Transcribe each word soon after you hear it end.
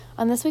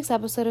On this week's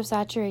episode of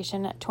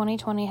Saturation,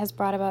 2020 has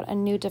brought about a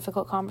new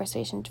difficult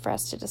conversation for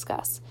us to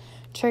discuss.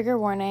 Trigger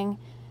warning,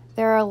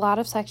 there are a lot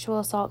of sexual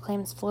assault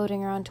claims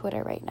floating around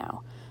Twitter right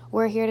now.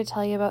 We're here to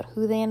tell you about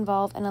who they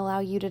involve and allow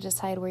you to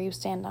decide where you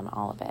stand on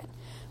all of it.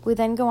 We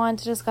then go on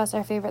to discuss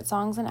our favorite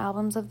songs and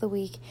albums of the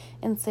week,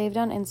 and Saved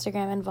on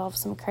Instagram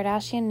involves some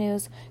Kardashian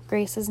news,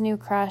 Grace's new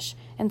crush,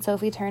 and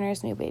Sophie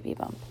Turner's new baby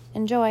bump.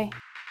 Enjoy!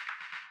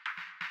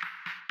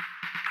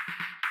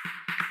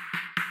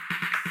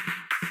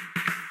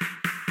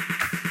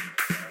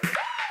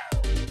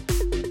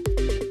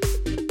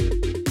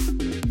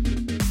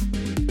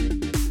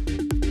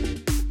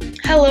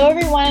 Hello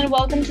everyone, and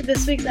welcome to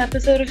this week's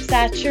episode of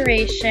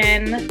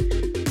Saturation.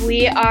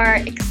 We are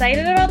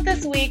excited about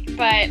this week,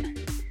 but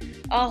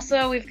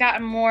also we've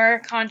gotten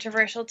more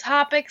controversial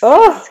topics.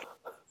 Oh,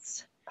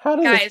 how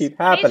does this keep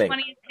happening?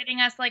 2020 is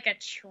hitting us like a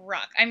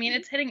truck. I mean,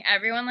 it's hitting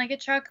everyone like a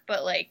truck,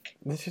 but like...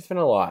 There's just been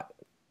a lot.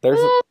 There's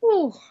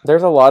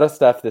a lot of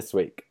stuff this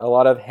week. A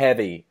lot of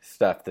heavy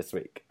stuff this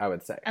week, I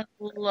would say. A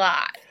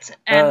lot.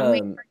 And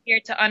we are here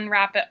to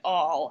unwrap it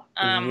all.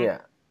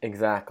 Yeah,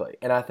 exactly.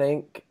 And I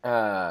think...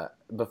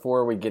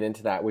 before we get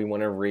into that, we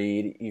want to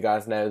read, you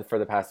guys know for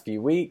the past few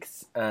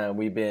weeks,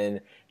 we've been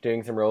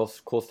doing some real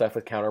cool stuff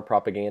with Counter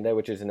Propaganda,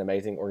 which is an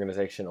amazing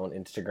organization on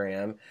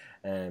Instagram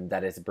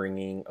that is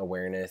bringing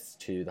awareness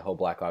to the whole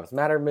Black Lives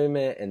Matter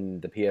movement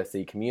and the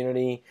POC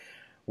community.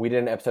 We did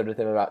an episode with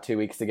them about 2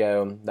 weeks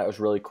ago. That was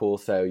really cool,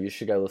 so you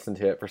should go listen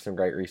to it for some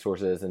great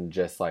resources and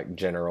just like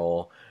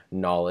general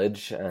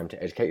knowledge to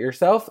educate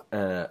yourself.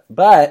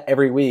 But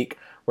every week,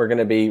 we're going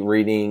to be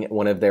reading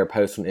one of their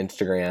posts on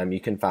Instagram.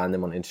 You can find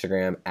them on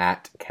Instagram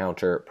at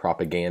Counter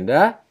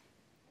Propaganda.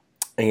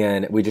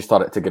 And we just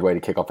thought it's a good way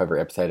to kick off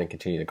every episode and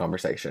continue the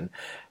conversation.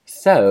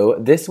 So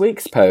this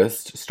week's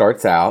post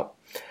starts out,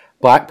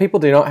 Black people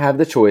do not have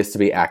the choice to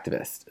be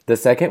activists. The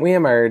second we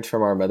emerge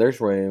from our mother's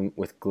womb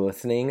with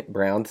glistening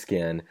brown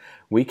skin,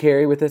 we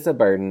carry with us a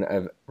burden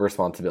of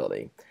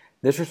responsibility.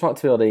 This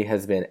responsibility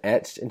has been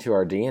etched into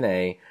our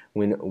DNA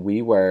when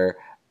we were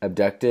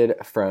abducted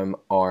from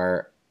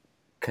our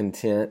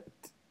content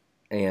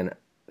and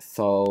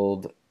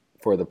sold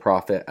for the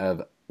profit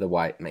of the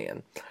white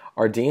man.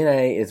 Our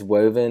DNA is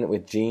woven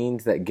with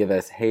genes that give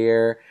us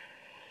hair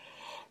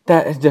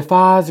that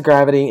defies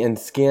gravity and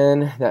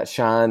skin that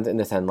shines in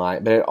the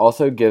sunlight, but it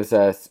also gives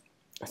us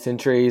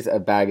centuries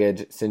of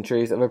baggage,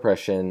 centuries of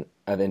oppression,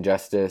 of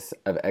injustice,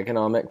 of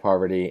economic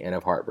poverty, and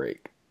of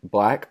heartbreak.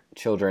 Black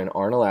children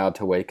aren't allowed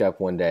to wake up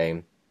one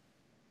day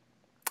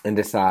and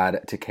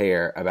decide to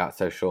care about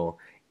social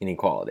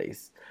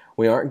inequalities.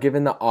 We aren't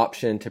given the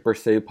option to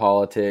pursue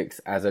politics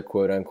as a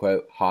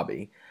quote-unquote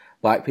hobby.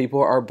 Black people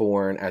are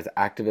born as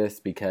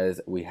activists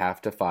because we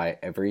have to fight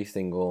every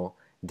single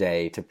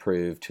day to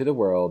prove to the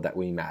world that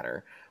we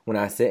matter. When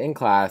I sit in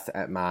class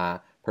at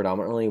my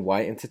predominantly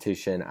white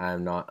institution, I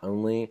am not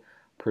only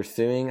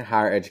pursuing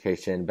higher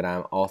education, but I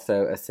am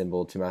also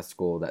assembled to my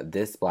school that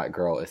this black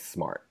girl is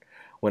smart.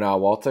 When I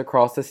waltz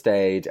across the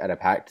stage at a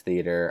packed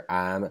theater,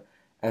 I am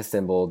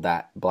assembled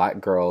that black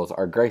girls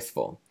are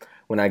graceful.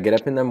 When I get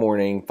up in the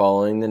morning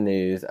following the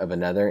news of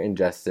another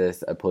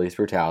injustice of police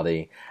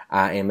brutality,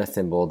 I am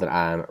assembled that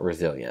I am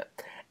resilient.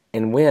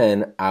 And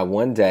when I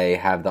one day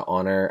have the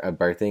honor of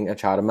birthing a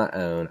child of my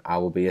own, I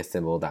will be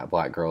assembled that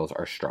black girls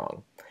are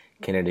strong.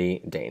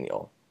 Kennedy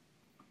Daniel.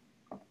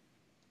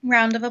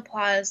 Round of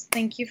applause.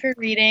 Thank you for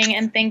reading,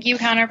 and thank you,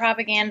 Counter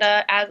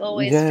Propaganda, as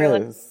always,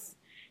 yes.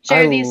 for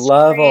share these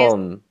love stories.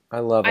 Them. I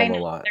love them a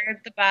lot.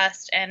 They're the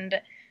best, and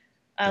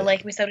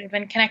like we said, we've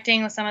been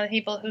connecting with some of the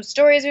people whose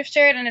stories we've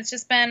shared, and it's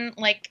just been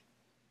like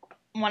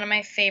one of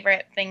my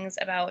favorite things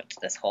about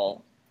this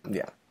whole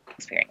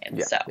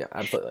experience. Yeah,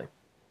 absolutely.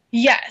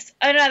 Yes,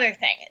 another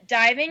thing.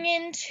 Diving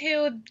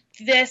into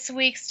this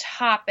week's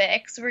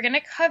topics, we're going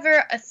to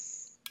cover a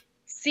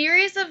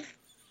series of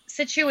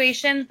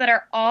situations that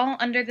are all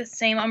under the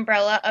same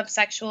umbrella of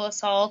sexual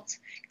assault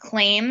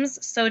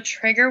claims. So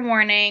trigger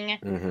warning.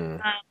 Mm-hmm.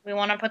 We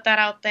want to put that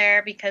out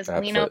there because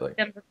we know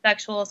victims of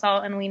sexual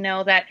assault, and we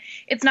know that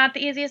it's not the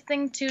easiest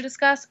thing to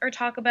discuss or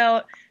talk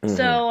about. Mm-hmm.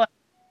 So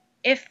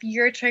if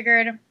you're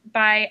triggered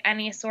by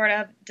any sort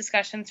of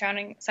discussion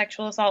surrounding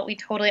sexual assault, we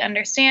totally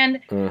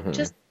understand. Mm-hmm.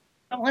 Just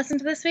don't listen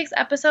to this week's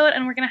episode,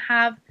 and we're going to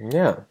have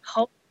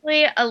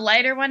hopefully a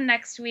lighter one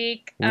next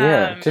week.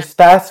 Yeah, just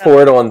fast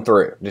forward on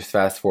through.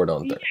 Yeah.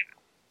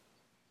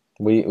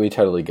 We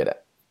totally get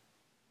it.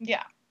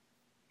 Yeah.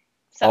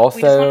 So also,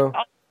 we just want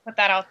to put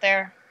that out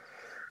there.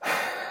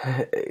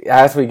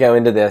 As we go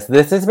into this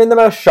has been the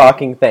most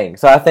shocking thing.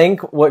 So I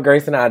think what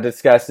Grace and I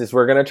discussed is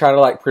we're going to try to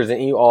like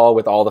present you all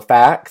with all the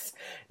facts.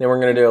 Then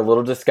we're going to do a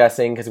little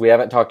discussing because we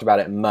haven't talked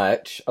about it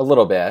much. A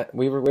little bit.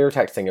 We were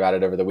texting about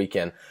it over the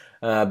weekend.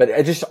 But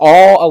it just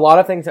a lot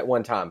of things at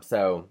one time.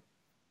 So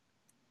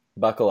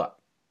buckle up.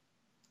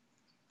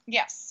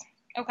 Yes.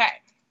 Okay.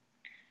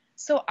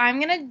 So I'm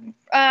going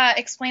to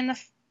explain the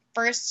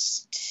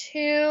first two.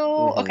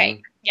 Mm-hmm.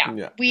 Okay.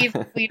 Yeah. We've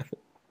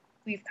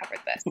covered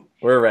this.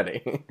 We're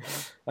ready.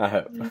 I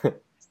hope.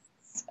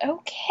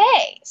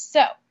 Okay.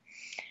 So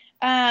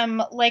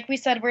Like we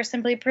said, we're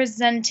simply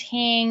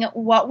presenting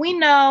what we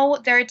know.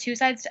 There are 2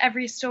 sides to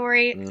every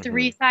story,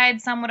 3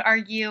 sides, some would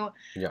argue.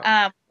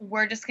 Yeah.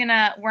 We're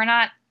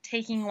not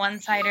taking one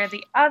side or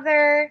the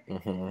other.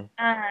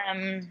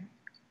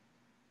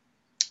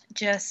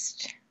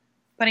 Just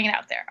putting it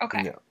out there.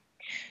 Okay. Yeah.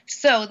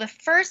 So the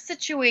first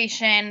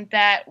situation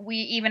that we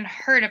even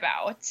heard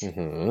about,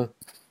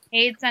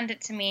 Cade sent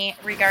it to me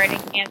regarding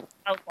Ansel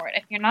Elgort.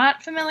 If you're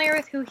not familiar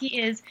with who he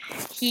is,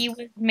 he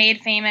was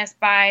made famous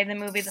by the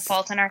movie The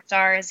Fault in Our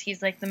Stars.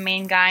 He's like the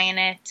main guy in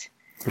it.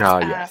 Oh,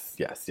 yes.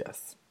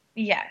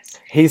 Yes.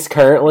 He's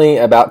currently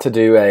about to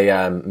do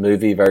a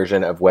movie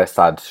version of West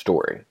Side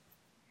Story.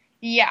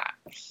 Yeah.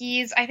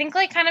 He's, I think,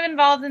 like, kind of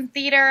involved in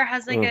theater,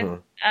 has, like,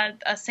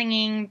 a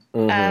singing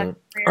career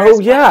as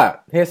well. Yeah.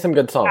 He has some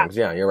good songs.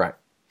 Yeah, you're right.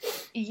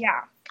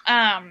 Yeah.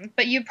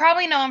 But you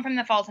probably know him from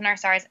The Fault in Our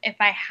Stars, if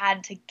I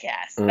had to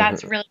guess.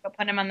 That's really what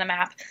put him on the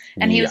map.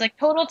 And he was like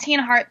total teen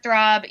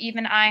heartthrob.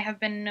 Even I have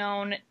been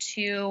known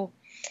to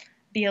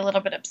be a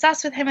little bit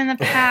obsessed with him in the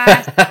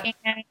past.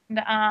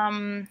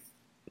 And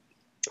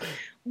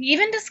we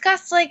even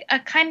discussed like a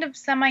kind of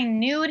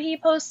semi-nude he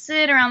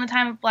posted around the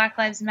time of Black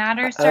Lives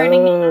Matter starting.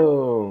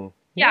 Oh.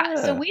 Yeah,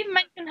 so we've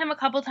mentioned him a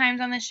couple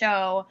times on the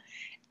show.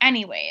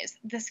 Anyways,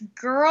 this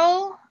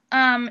girl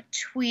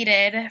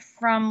tweeted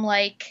from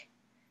like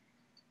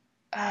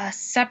a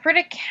separate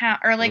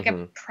account or like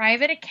a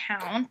private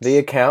account. The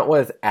account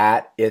was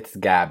at It's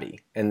Gabby,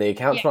 and the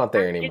account's not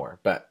there anymore.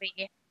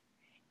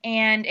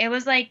 And it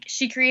was like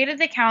she created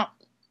the account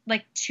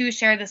like to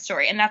share the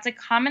story, and that's a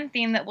common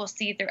theme that we'll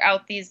see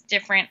throughout these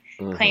different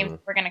claims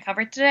we're going to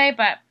cover today.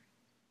 But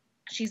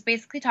she's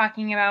basically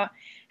talking about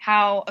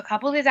how a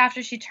couple days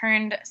after she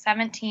turned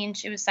 17,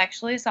 she was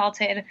sexually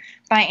assaulted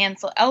by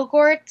Ansel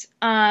Elgort.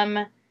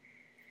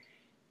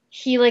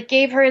 He like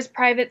gave her his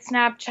private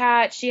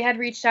Snapchat. She had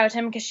reached out to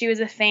him because she was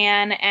a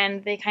fan,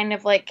 and they kind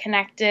of like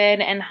connected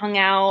and hung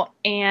out.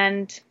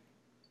 And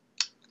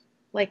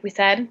like we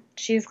said,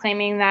 she's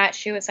claiming that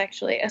she was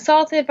sexually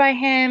assaulted by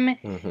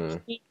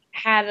him. He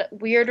had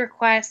weird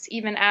requests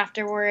even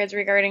afterwards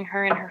regarding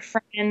her and her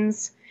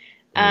friends.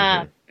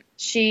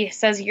 She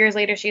says years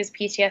later she has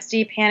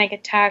PTSD, panic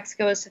attacks,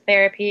 goes to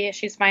therapy.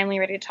 She's finally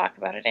ready to talk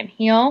about it and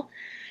heal.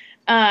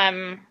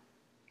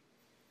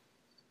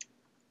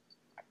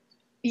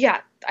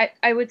 Yeah,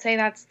 I would say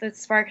that's the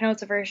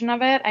SparkNotes version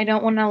of it. I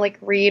don't want to like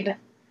read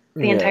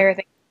the entire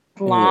thing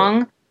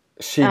long.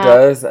 She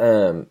does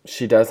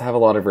have a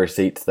lot of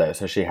receipts though.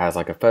 So she has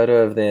like a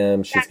photo of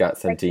them. She's got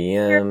some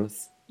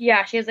DMs.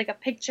 Yeah, she has like a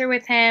picture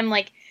with him.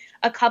 Like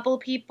a couple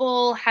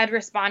people had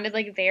responded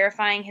like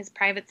verifying his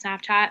private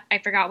Snapchat. I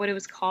forgot what it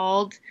was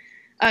called.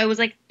 It was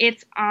like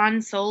It's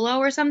On Solo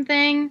or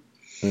something.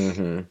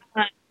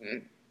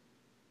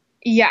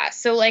 Yeah,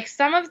 so like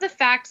some of the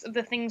facts of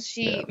the things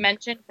she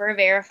mentioned were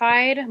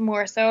verified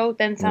more so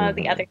than some of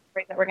the other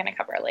stories that we're going to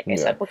cover, like I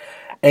said.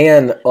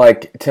 And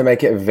like to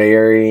make it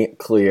very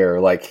clear,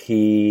 like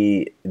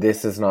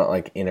this is not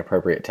like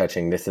inappropriate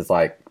touching. This is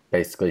like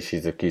basically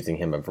she's accusing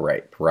him of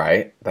rape,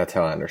 right? That's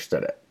how I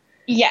understood it.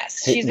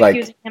 Yes, she's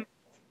accusing him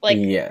of like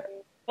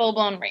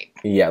full-blown rape.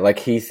 Yeah, like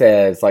he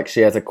says, like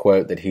she has a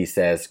quote that he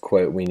says,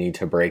 quote, "We need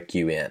to break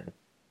you in."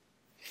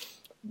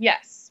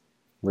 Yes.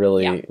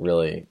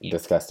 Really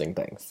disgusting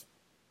things.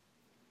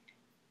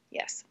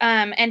 Yes.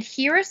 And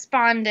he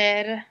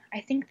responded,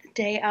 I think the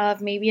day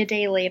of, maybe a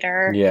day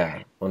later.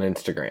 Yeah, on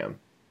Instagram.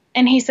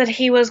 And he said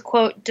he was,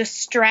 quote,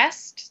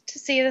 distressed to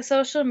see the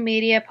social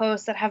media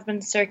posts that have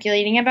been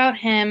circulating about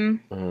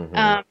him.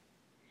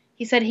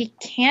 He said he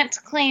can't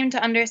claim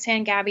to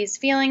understand Gabby's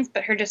feelings,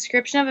 but her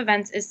description of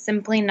events is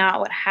simply not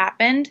what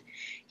happened.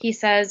 He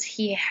says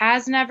he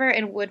has never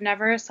and would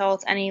never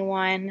assault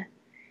anyone.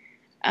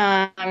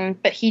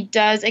 But he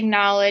does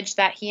acknowledge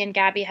that he and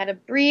Gabby had a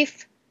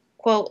brief,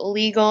 quote,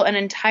 legal and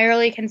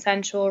entirely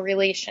consensual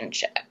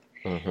relationship.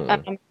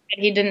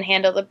 He didn't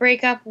handle the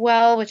breakup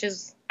well, which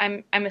is,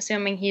 I'm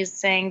assuming he's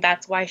saying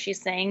that's why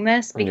she's saying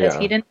this, because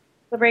he didn't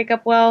handle the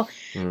breakup well.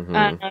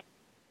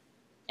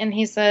 And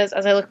he says,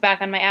 as I look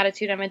back on my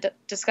attitude, I'm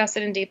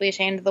disgusted and deeply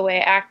ashamed of the way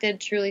I acted,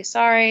 truly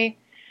sorry.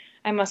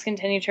 I must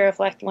continue to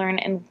reflect, learn,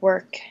 and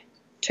work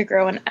to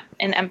grow in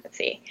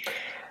empathy.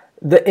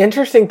 The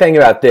interesting thing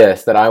about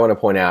this that I want to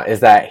point out is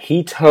that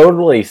he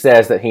totally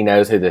says that he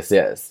knows who this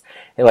is.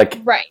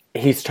 Like,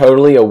 he's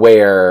totally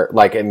aware,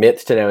 like,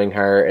 admits to knowing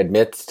her,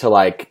 admits to,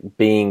 like,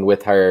 being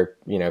with her,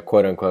 you know,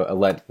 quote unquote,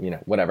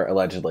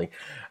 allegedly.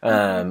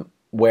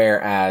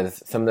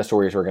 Whereas some of the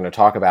stories we're going to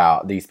talk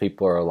about, these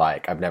people are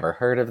like, I've never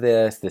heard of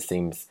this. This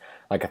seems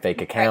like a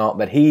fake account.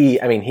 But he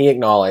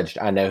acknowledged,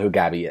 I know who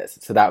Gabby is.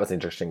 So that was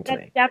interesting to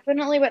me.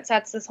 Definitely what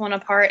sets this one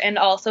apart. And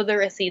also the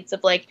receipts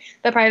of like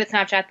the private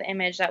Snapchat, the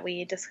image that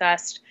we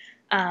discussed.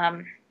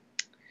 So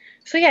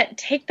yeah,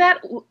 take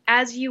that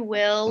as you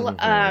will.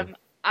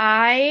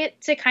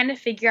 To kind of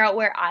figure out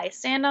where I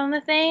stand on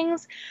the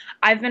things,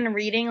 I've been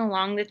reading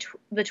along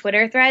the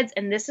Twitter threads.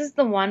 And this is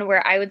the one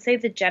where I would say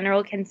the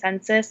general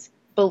consensus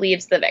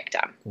believes the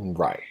victim.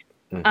 Right.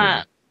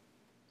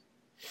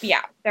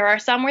 Yeah, there are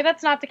some where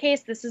that's not the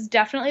case. This is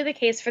definitely the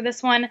case for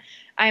this one.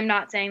 I'm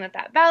not saying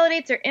that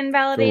validates or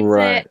invalidates it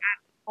Right. at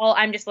all.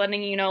 I'm just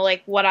letting you know,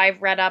 like, what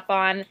I've read up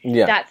on.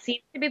 Yeah. That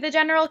seems to be the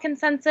general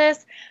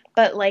consensus.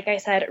 But like I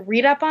said,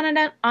 read up on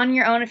it on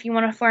your own if you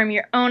want to form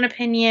your own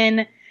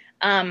opinion.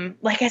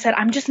 Like I said,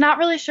 I'm just not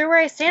really sure where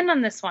I stand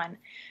on this one.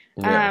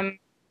 Yeah.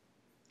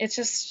 It's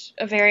just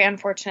a very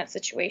unfortunate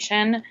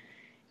situation,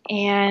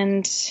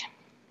 and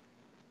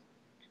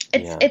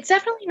it's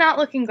definitely not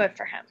looking good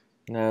for him.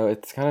 No,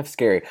 it's kind of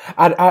scary.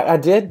 I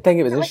did think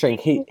it was interesting.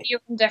 He view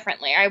him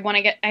differently. I want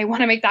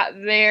to make that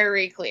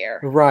very clear.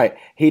 Right.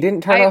 He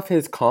didn't turn off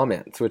his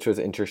comments, which was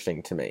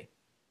interesting to me.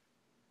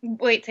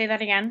 Wait, say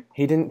that again.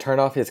 He didn't turn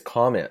off his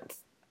comments,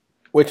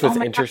 which was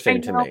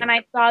interesting to me. And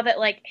I saw that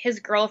like his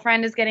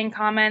girlfriend is getting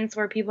comments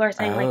where people are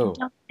saying like,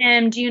 "Dump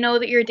him. Do you know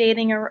that you're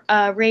dating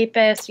a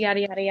rapist?" Yada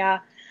yada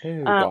yada.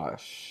 Oh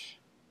gosh.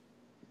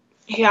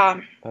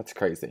 Yeah. That's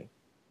crazy.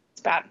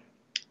 It's bad.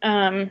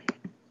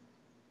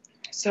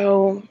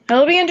 So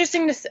it'll be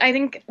interesting to. I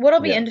think what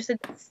I'll be interested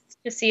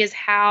to see is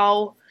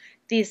how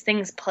these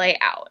things play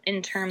out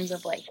in terms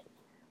of like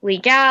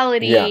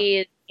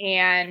legality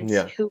and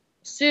who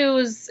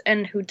sues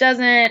and who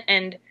doesn't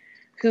and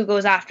who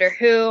goes after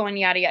who and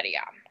yada yada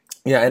yada.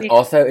 Yeah, and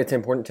also it's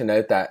important to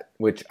note that,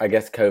 which I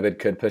guess COVID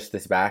could push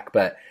this back,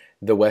 but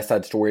the West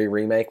Side Story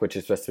remake, which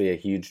is supposed to be a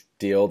huge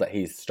deal that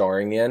he's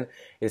starring in,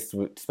 is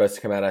supposed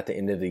to come out at the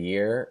end of the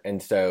year,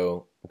 and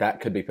so that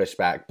could be pushed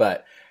back.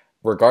 But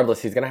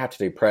regardless, he's going to have to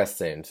do press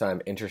soon, so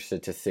I'm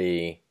interested to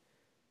see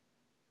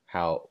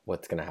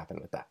what's going to happen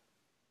with that.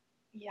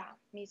 Yeah,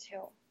 me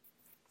too.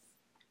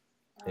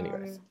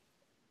 Anyways.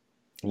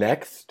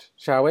 Next,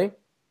 shall we?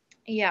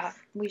 Yeah,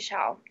 we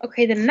shall.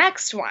 Okay, the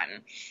next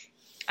one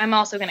I'm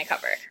also going to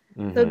cover.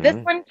 Mm-hmm. So this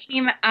one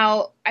came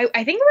out,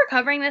 I think we're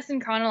covering this in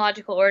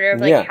chronological order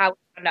of like how we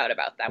found out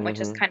about them, which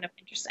is kind of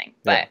interesting.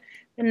 But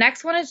the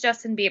next one is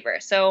Justin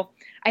Bieber. So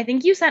I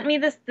think you sent me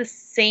this the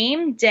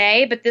same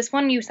day, but this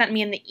one you sent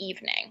me in the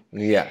evening.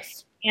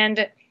 Yes.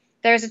 And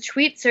there's a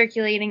tweet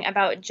circulating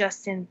about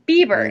Justin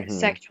Bieber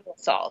sexual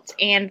assault.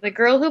 And the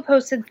girl who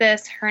posted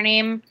this, her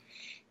name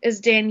is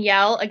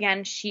Danielle.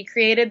 Again, she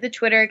created the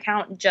Twitter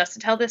account just to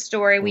tell this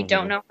story. We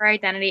don't know her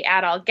identity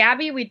at all.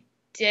 Gabby, we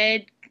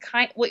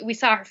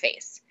saw her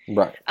face.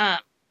 Right.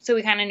 So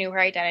we kind of knew her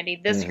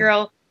identity. This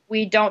girl,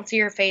 we don't see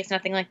her face,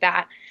 nothing like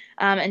that.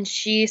 And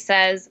she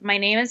says, "My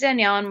name is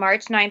Danielle. On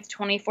March 9th,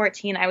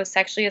 2014, I was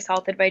sexually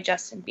assaulted by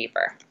Justin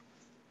Bieber."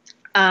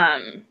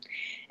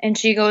 And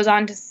she goes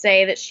on to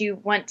say that she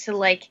went to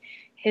like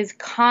his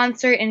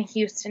concert in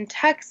Houston,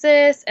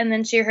 Texas, and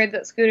then she heard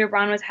that Scooter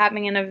Braun was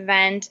having an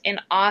event in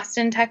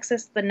Austin,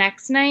 Texas the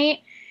next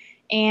night,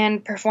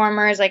 and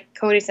performers like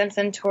Cody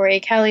Simpson, Tori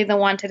Kelly, The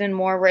Wanted, and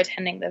more were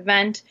attending the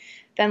event.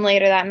 Then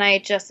later that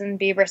night, Justin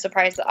Bieber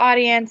surprised the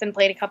audience and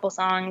played a couple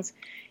songs,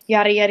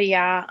 yada, yada,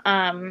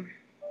 yada.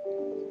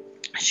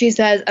 She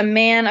says, "A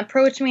man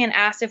approached me and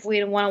asked if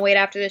we'd want to wait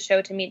after the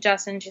show to meet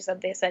Justin." She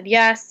said they said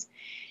yes.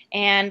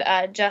 And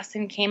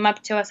Justin came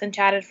up to us and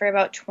chatted for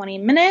about 20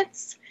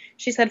 minutes.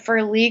 She said,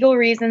 "For legal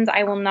reasons,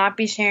 I will not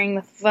be sharing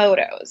the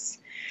photos."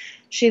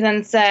 She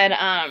then said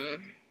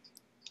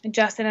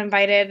Justin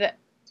invited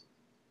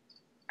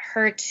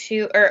her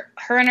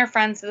and her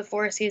friends to the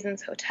Four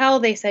Seasons Hotel.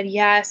 They said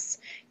yes,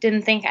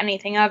 didn't think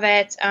anything of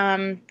it.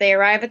 They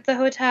arrive at the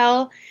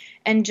hotel,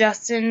 and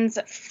Justin's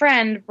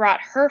friend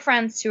brought her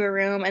friends to a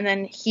room, and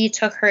then he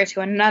took her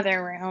to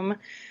another room.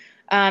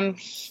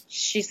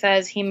 She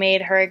says he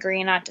made her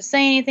agree not to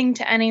say anything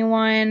to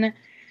anyone.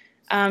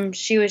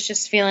 She was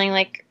just feeling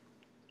like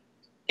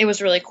it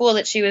was really cool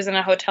that she was in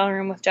a hotel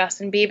room with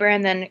Justin Bieber,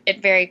 and then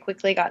it very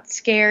quickly got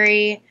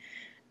scary.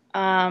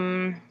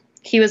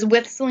 He was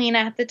with Selena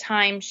at the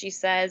time, she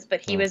says, but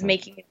he was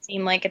making it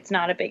seem like it's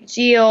not a big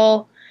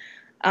deal.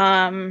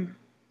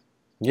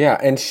 Yeah,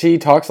 and she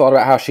talks a lot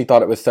about how she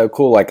thought it was so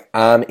cool. Like,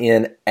 I'm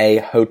in a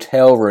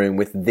hotel room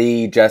with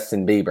the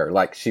Justin Bieber.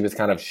 Like, she was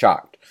kind of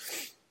shocked.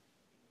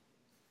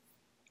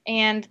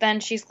 And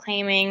then she's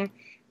claiming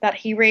that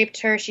he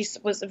raped her. She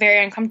was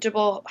very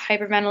uncomfortable,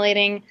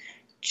 hyperventilating.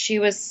 She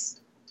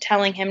was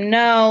telling him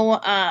no.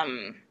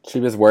 She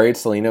was worried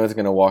Selena was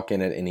going to walk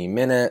in at any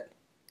minute.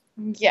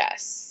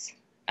 Yes.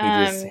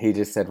 He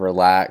just said,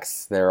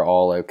 "Relax, they're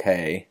all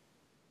okay."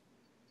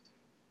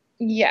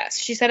 Yes.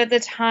 She said at the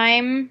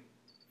time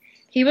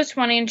he was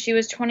 20 and she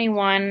was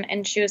 21,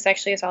 and she was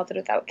sexually assaulted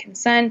without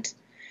consent.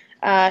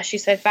 She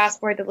said,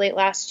 "Fast forward to late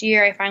last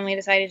year, I finally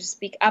decided to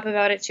speak up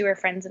about it to her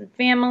friends and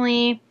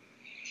family."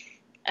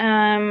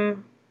 Yeah.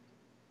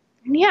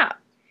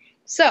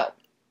 So,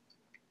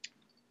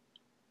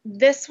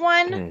 this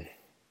one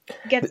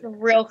gets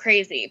real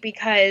crazy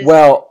because...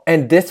 Well,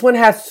 and this one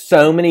has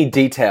so many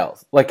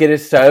details. Like, it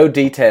is so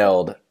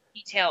detailed.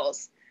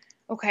 Details.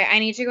 Okay, I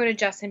need to go to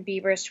Justin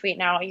Bieber's tweet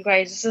now. You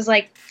guys, this is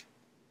like,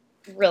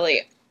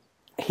 really...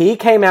 He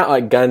came out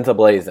like guns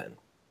a-blazing.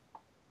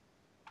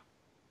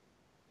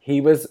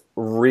 He was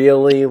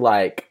really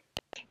like...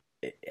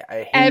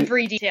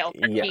 every detail.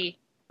 Yeah.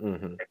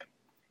 Mm-hmm.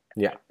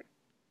 Yeah.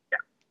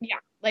 Yeah.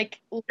 like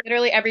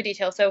literally every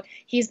detail. So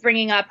he's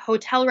bringing up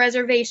hotel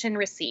reservation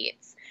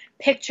receipts,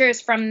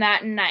 pictures from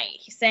that night.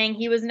 He's saying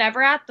he was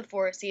never at the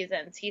Four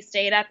Seasons. He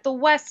stayed at the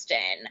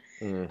Westin.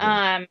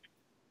 Mm-hmm.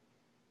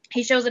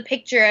 He shows a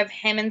picture of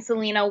him and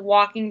Selena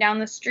walking down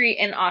the street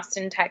in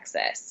Austin,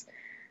 Texas.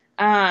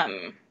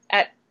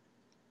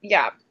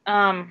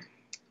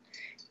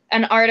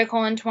 An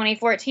article in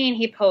 2014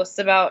 he posts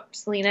about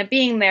Selena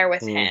being there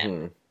with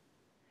him.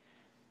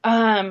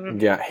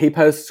 Yeah, he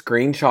posts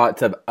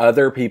screenshots of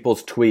other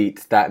people's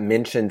tweets that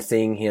mention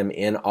seeing him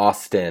in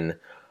Austin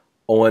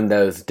on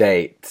those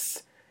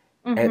dates.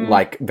 And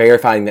like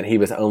verifying that he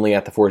was only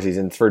at the Four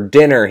Seasons for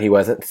dinner. He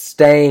wasn't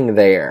staying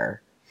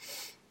there.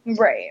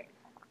 Right.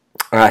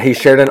 He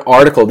shared an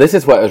article. This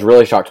is what was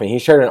really shocked me. He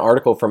shared an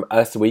article from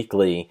Us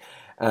Weekly.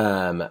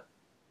 And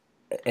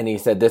he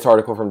said, this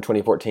article from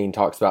 2014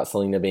 talks about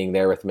Selena being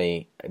there with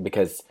me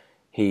because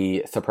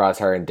he surprised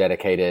her and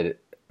dedicated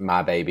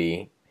My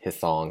Baby, his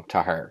song,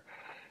 to her.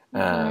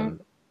 I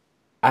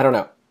don't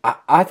know.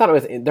 I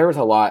thought there was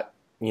a lot,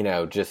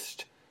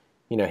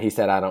 he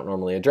said, I don't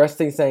normally address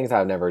these things.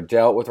 I've never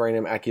dealt with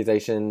random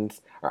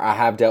accusations, or I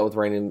have dealt with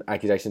random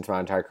accusations my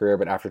entire career,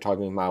 but after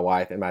talking with my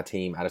wife and my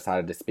team, I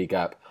decided to speak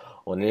up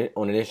on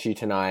an issue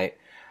tonight.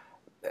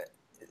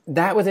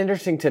 That was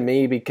interesting to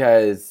me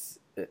because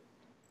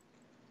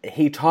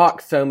he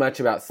talks so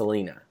much about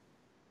Selena.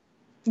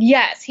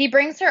 Yes, he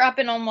brings her up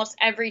in almost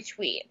every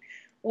tweet,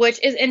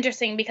 which is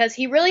interesting because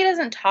he really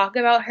doesn't talk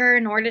about her,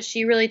 nor does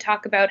she really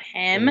talk about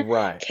him.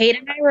 Right. Kate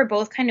and I were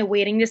both kind of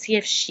waiting to see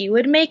if she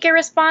would make a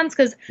response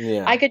because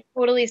I could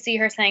totally see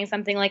her saying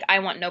something like, I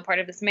want no part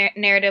of this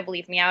narrative,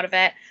 leave me out of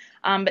it.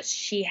 But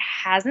she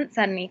hasn't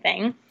said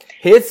anything.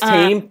 His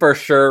team for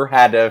sure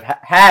had to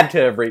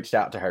have reached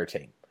out to her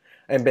team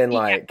and been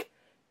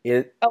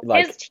his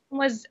team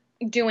was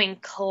doing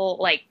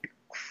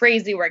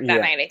crazy work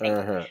that night, I think.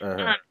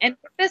 And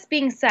with this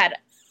being said,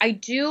 I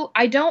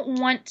don't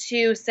want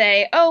to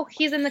say, oh,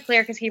 he's in the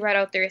clear because he read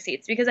out the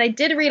receipts, because I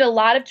did read a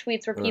lot of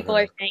tweets where people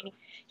are saying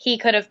he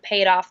could have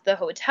paid off the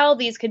hotel.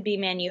 These could be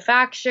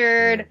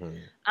manufactured.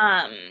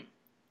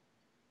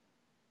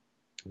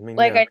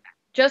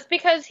 Just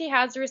because he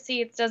has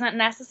receipts doesn't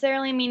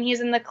necessarily mean he's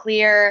in the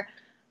clear.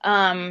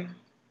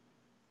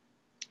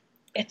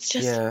 It's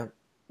just,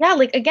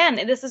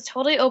 again, this is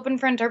totally open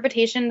for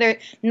interpretation.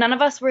 None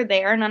of us were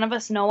there. None of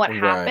us know what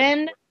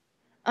happened.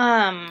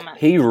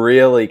 He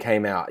really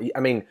came out.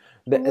 I mean,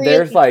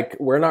 there's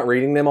we're not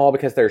reading them all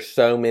because there's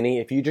so many.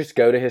 If you just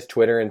go to his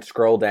Twitter and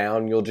scroll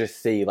down, you'll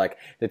just see,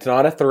 it's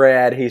not a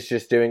thread. He's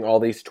just doing all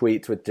these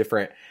tweets with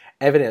different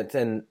evidence.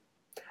 And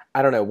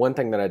I don't know, one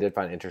thing that I did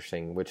find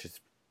interesting, which is,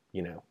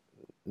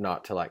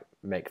 not to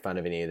make fun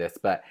of any of this,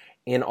 but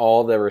in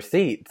all the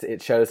receipts,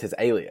 it shows his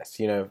alias.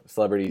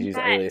 Celebrities use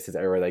aliases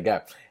everywhere they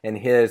go. And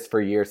his, for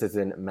years, has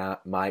been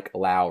Mike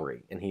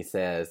Lowry. And he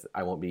says,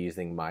 I won't be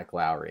using Mike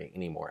Lowry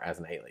anymore as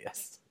an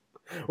alias.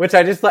 Which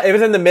I just thought, it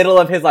was in the middle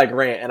of his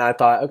rant. And I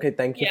thought, okay,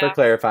 thank you for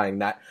clarifying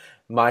that.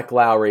 Mike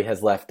Lowry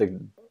has left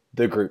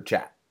the group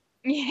chat.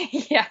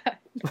 Yeah,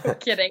 no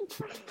kidding.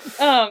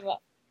 As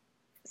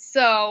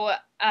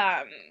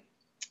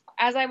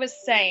I was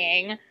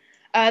saying,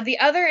 the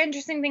other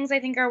interesting things I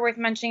think are worth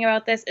mentioning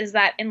about this is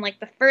that in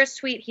the first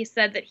tweet, he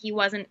said that he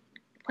wasn't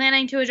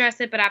planning to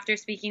address it, but after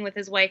speaking with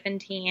his wife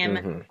and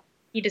team,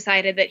 he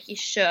decided that he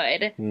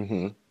should.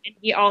 And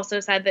he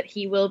also said that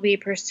he will be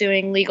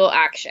pursuing legal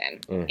action.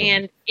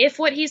 And if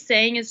what he's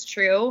saying is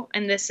true,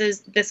 and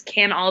this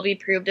can all be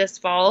proved as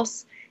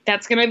false,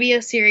 that's going to be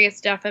a serious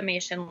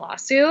defamation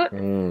lawsuit.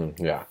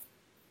 Yeah.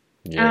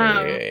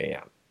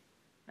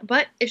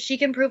 But if she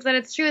can prove that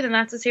it's true, then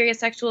that's a serious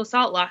sexual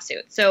assault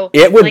lawsuit. So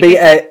it would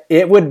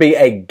be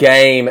a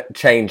game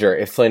changer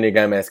if Selena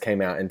Gomez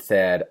came out and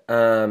said,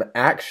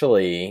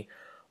 actually,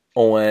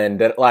 on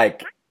that,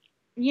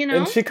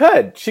 and she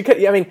could.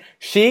 I mean,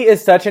 she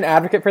is such an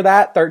advocate for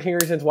that. 13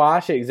 Reasons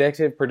Why. She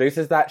executive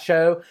produces that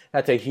show.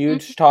 That's a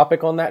huge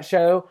topic on that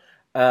show.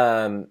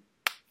 I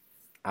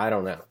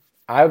don't know.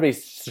 I would be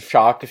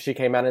shocked if she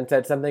came out and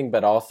said something,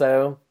 but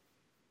also,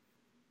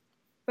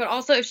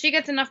 if she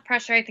gets enough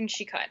pressure, I think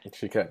she could.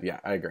 She could,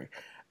 yeah, I agree.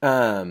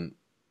 I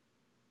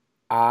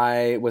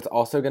was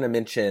also going to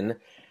mention,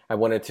 I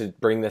wanted to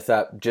bring this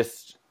up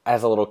just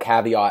as a little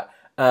caveat.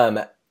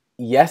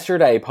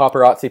 Yesterday,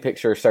 paparazzi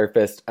pictures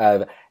surfaced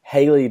of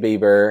Hailey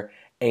Bieber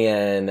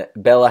and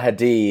Bella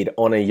Hadid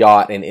on a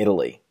yacht in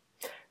Italy.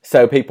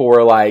 So people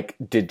were like,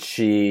 did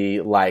she,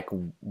 why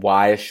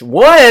is she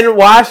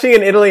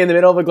in Italy in the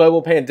middle of a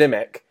global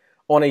pandemic?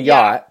 On a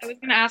yacht. I was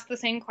going to ask the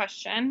same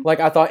question.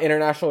 I thought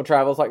international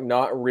travel is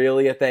not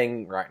really a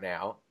thing right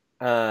now.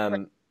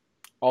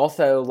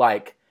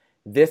 Also,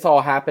 this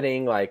all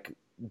happening, was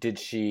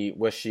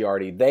she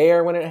already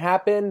there when it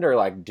happened,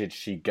 or did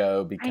she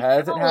go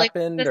because it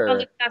happened? Did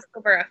this discuss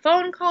over a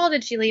phone call?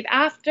 Did she leave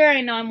after?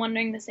 I know I'm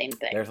wondering the same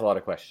thing. There's a lot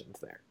of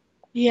questions there.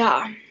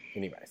 Yeah.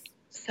 Anyways.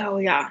 So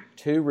yeah.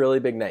 Two really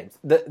big names.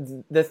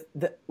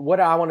 What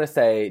I want to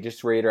say, just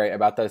to reiterate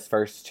about those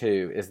first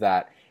two, is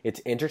that it's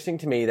interesting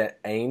to me that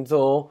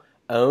Angel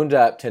owned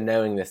up to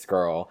knowing this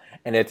girl.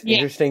 And it's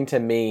interesting to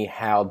me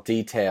how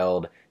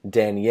detailed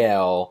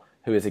Danielle,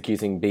 who is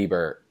accusing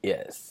Bieber,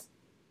 is.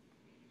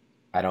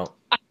 No.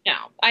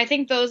 I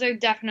think those are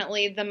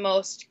definitely the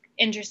most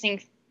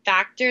interesting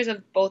factors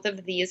of both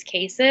of these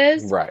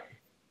cases. Right.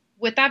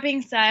 With that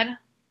being said,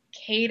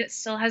 Cade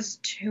still has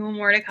 2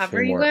 more to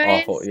cover, you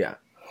guys. Awful, yeah.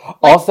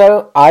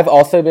 Also, I've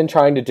also been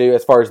trying to do,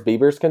 as far as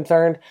Bieber's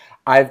concerned,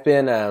 I've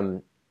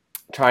been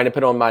trying to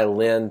put on my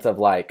lens of,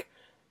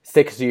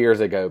 6 years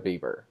ago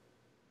Bieber.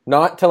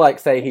 Not to,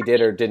 say he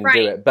did or didn't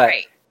do it, but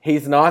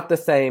he's not the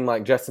same,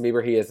 Justin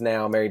Bieber he is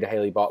now, married to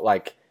Haley Ball.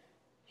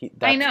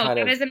 I know,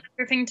 that is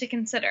another thing to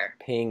consider.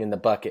 Peeing in the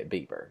bucket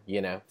Bieber,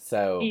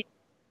 So,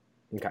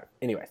 okay.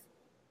 Anyways.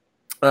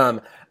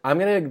 I'm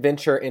going to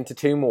venture into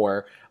 2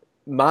 more.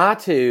 My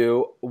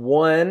 2,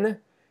 one,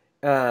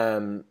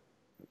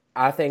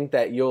 I think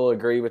that you'll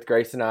agree with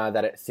Grace and I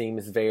that it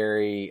seems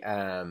very,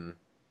 I'm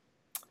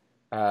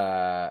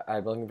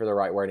looking for the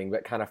right wording,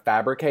 but kind of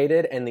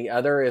fabricated. And the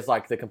other is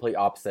the complete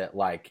opposite,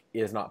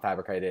 is not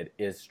fabricated,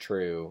 is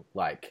true,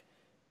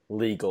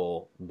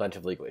 legal, bunch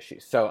of legal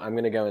issues. So I'm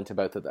going to go into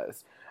both of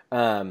those.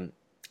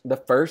 The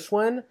first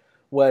one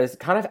was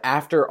kind of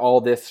after all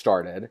this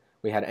started.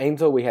 We had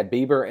Angel, we had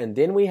Bieber, and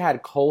then we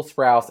had Cole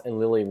Sprouse and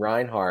Lily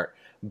Reinhart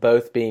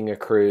both being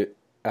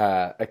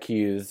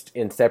accused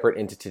in separate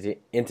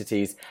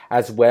entities,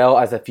 as well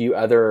as a few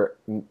other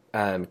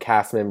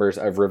cast members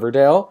of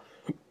Riverdale.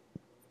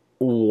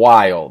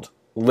 Wild.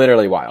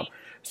 Literally wild.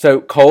 So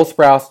Cole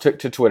Sprouse took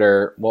to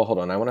Twitter. Well, hold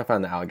on. I want to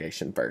find the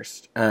allegation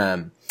first.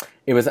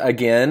 It was,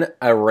 again,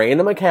 a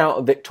random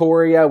account,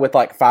 Victoria, with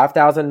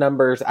 5,000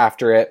 numbers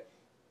after it.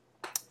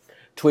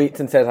 Tweets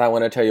and says, I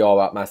want to tell you all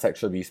about my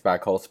sexual abuse by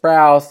Cole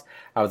Sprouse.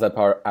 I was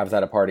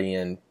at a party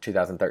in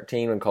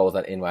 2013 when Cole was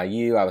at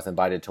NYU. I was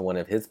invited to one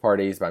of his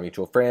parties by a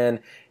mutual friend.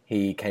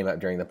 He came up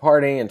during the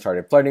party and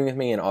started flirting with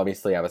me, and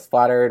obviously I was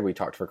flattered. We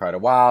talked for quite a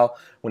while.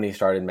 When he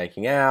started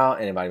making out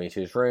and invited me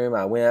to his room,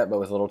 I went, but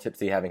was a little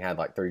tipsy, having had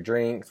 3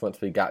 drinks. Once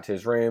we got to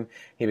his room,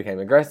 he became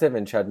aggressive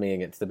and shoved me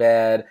against the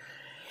bed,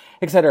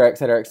 etc.,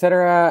 etc.,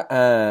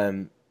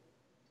 etc.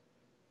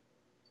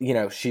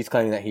 She's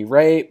claiming that he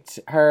raped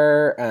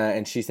her,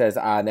 and she says,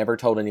 I never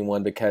told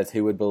anyone because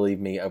who would believe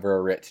me over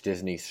a rich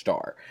Disney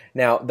star?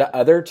 Now, the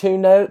other 2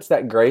 notes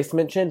that Grace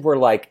mentioned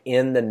were,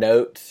 in the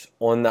notes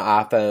on the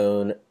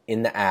iPhone,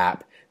 in the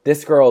app.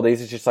 This girl,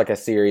 these is just a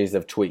series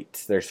of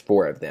tweets. There's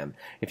 4 of them.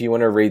 If you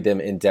want to read them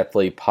in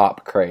depthly,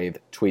 Pop Crave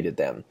tweeted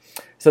them.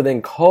 So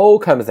then Cole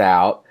comes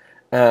out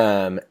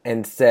and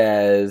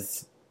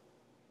says,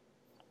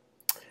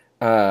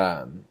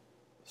 sorry,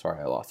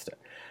 I lost it.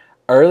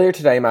 Earlier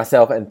today,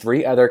 myself and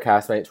 3 other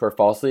castmates were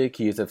falsely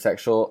accused of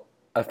sexual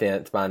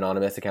offense by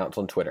anonymous accounts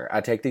on Twitter.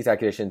 I take these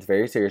accusations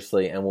very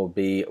seriously and will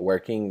be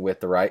working with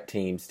the right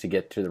teams to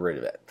get to the root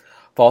of it.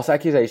 False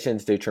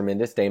accusations do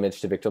tremendous damage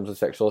to victims of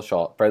sexual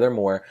assault.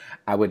 Furthermore,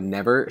 I would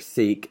never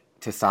seek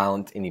to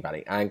silence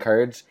anybody. I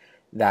encourage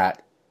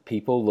that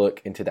people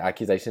look into the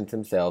accusations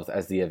themselves,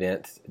 as the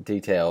events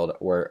detailed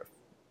were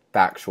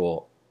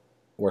factually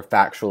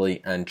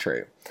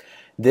untrue.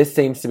 This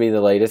seems to be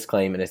the latest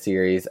claim in a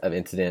series of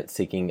incidents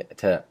seeking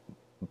to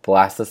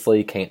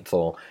blasphenously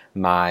cancel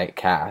my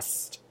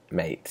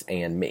castmates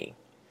and me.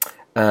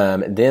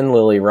 Then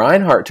Lily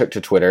Reinhart took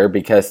to Twitter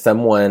because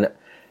someone,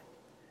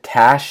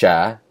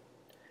 Tasha,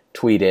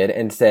 tweeted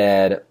and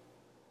said,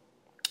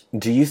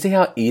 do you see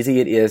how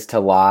easy it is to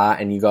lie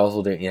and you guys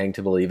will do anything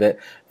to believe it?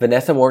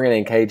 Vanessa Morgan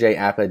and KJ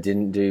Apa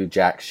didn't do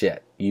jack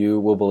shit.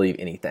 You will believe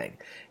anything.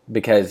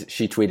 Because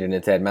she tweeted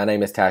and said, my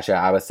name is Tasha.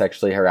 I was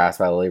sexually harassed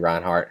by Lily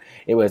Reinhart.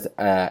 It was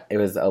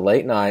a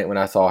late night when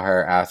I saw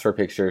her, asked for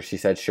pictures. She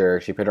said, sure.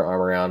 She put her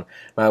arm around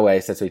my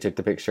waist as we took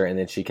the picture, and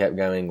then she kept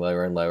going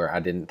lower and lower. I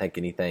didn't think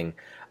anything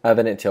of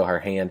it until her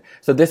hand.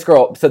 So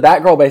that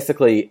girl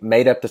basically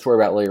made up the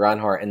story about Lily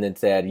Reinhart and then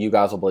said, you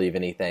guys will believe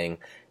anything.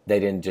 They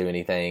didn't do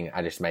anything.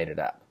 I just made it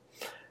up.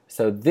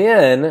 So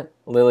then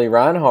Lily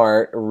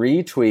Reinhart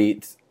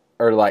retweets,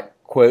 or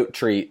quote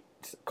treats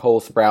Cole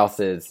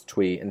Sprouse's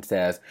tweet and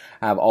says,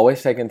 I have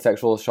always taken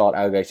sexual assault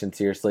allegations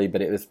seriously,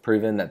 but it was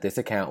proven that this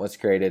account was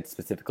created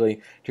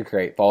specifically to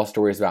create false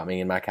stories about me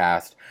and my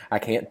cast. I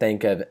can't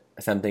think of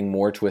something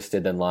more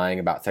twisted than lying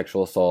about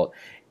sexual assault.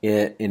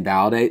 It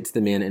invalidates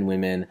the men and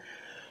women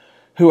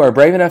who are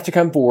brave enough to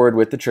come forward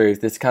with the truth.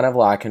 This kind of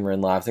lie can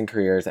ruin lives and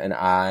careers, and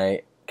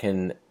I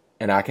can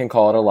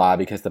call it a lie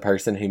because the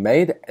person who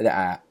made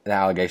the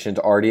allegations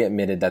already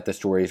admitted that the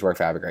stories were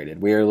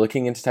fabricated. We are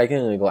looking into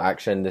taking legal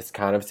action. This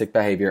kind of sick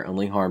behavior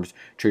only harms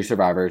true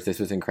survivors. This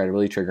was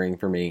incredibly triggering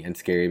for me and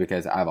scary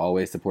because I've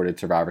always supported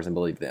survivors and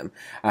believed them.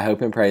 I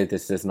hope and pray that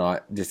this does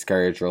not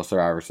discourage real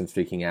survivors from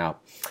speaking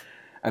out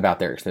about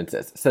their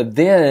expenses. So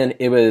then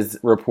it was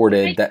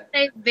reported that...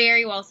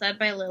 Very well said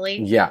by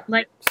Lily. Yeah.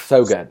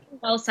 So good.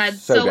 Well said.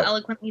 So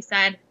eloquently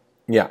said.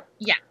 Yeah.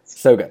 Yes.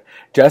 So good.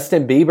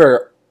 Justin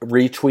Bieber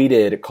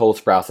retweeted Cole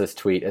Sprouse's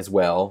tweet as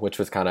well, which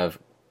was kind of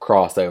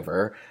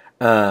crossover.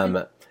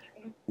 They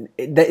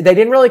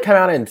didn't really come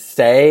out and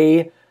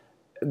say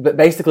but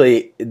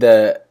basically,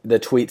 the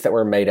tweets that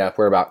were made up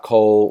were about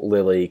Cole,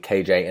 Lily,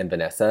 KJ, and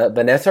Vanessa.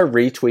 Vanessa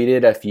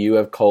retweeted a few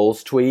of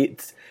Cole's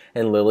tweets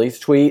and Lily's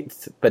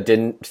tweets, but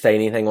didn't say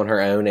anything on her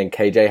own, and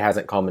KJ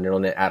hasn't commented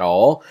on it at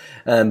all.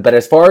 But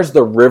as far as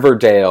the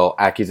Riverdale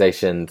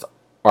accusations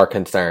are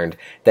concerned,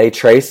 they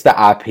traced the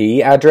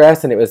IP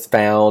address, and it was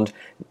found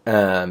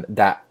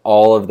that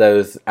all of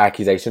those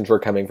accusations were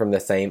coming from the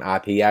same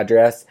IP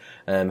address,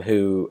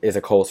 who is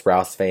a Cole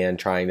Sprouse fan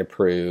trying to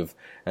prove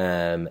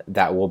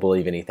that we'll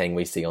believe anything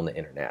we see on the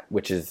internet,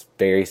 which is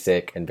very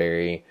sick and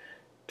very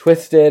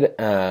twisted,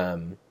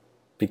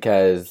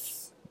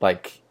 because,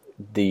 like,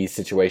 these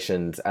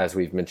situations, as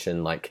we've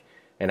mentioned, like,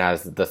 and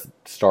as the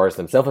stars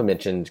themselves have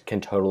mentioned, can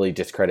totally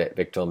discredit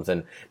victims.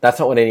 And that's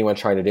not what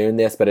anyone's trying to do in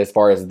this. But as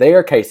far as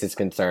their case is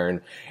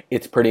concerned,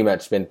 it's pretty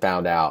much been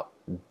found out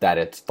that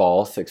it's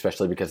false,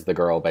 especially because the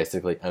girl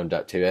basically owned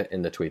up to it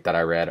in the tweet that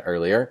I read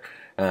earlier.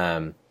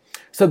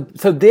 So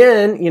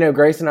then, you know,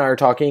 Grace and I are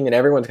talking, and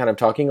everyone's kind of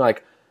talking,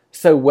 like,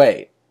 so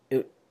wait,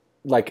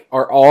 like,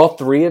 are all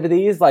three of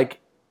these, like,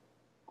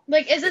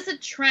 is this a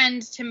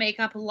trend to make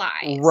up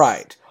lies?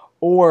 Right.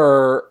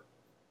 Or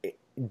because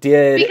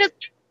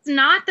it's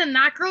not, then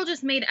that girl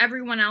just made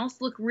everyone else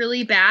look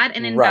really bad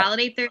and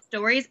invalidate their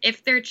stories.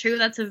 If they're true,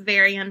 that's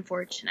very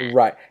unfortunate.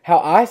 Right. How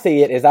I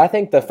see it is, I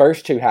think the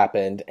first two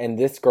happened, and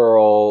this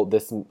girl,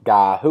 this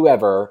guy,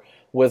 whoever,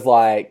 was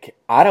like,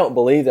 I don't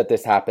believe that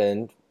this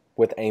happened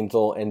with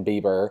Angel and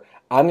Bieber.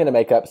 I'm going to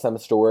make up some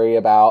story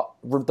about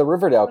the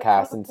Riverdale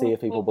cast and see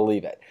if people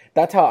believe it.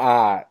 That's how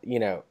I, you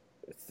know.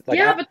 Like,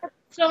 but that's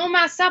so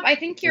messed up. I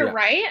think you're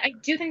right. I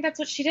do think that's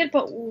what she did,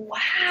 but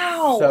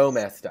wow. So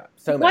messed up.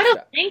 What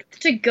a length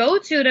to go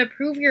to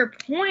prove your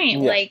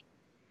point. Yeah. Like,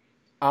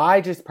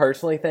 I just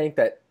personally think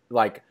that,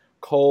 like,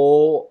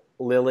 Cole,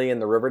 Lily,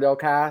 and the Riverdale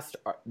cast,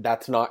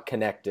 that's not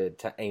connected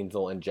to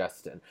Angel and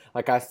Justin.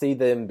 Like, I see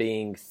them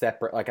being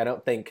separate. Like, I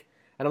don't think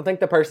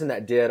the person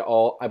that did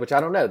all, which I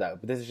don't know though,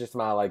 but this is just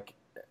my, like,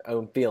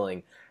 own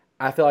feeling.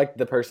 I feel like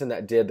the person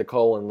that did the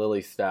Cole and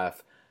Lily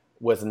stuff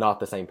was not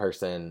the same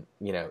person,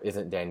 you know,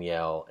 isn't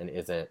Danielle and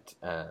isn't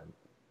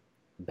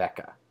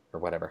Becca or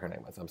whatever her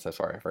name was. I'm so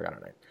sorry, I forgot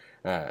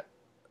her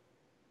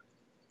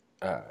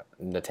name.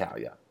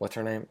 Natalia. What's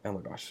her name? Oh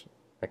my gosh,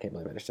 I can't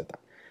believe I just said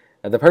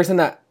that. The person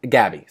that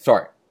Gabby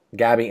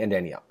and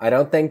Danielle. I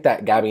don't think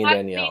that Gabby and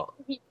Danielle.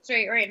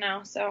 Straight right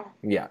now, so.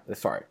 Yeah,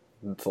 sorry,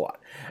 it's a lot.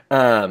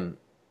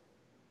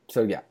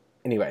 So yeah.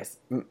 Anyways,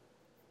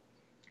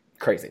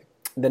 crazy.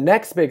 The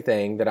next big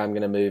thing that I'm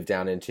going to move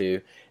down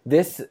into,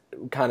 this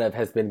kind of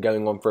has been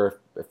going on for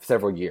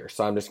several years,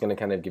 so I'm just going to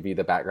kind of give you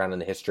the background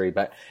and the history,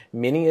 but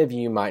many of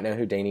you might know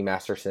who Danny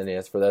Masterson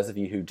is. For those of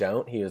you who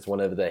don't, he was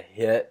one of the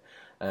hit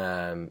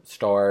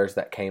stars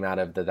that came out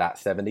of the That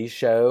 70s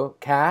Show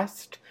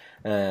cast,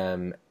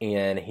 and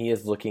he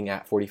is looking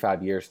at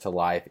 45 years to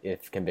life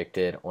if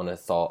convicted on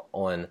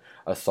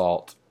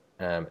assault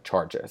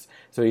charges.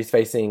 So he's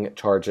facing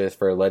charges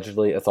for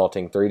allegedly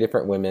assaulting 3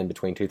 different women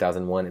between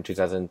 2001 and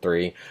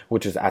 2003,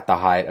 which is at the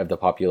height of the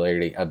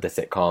popularity of the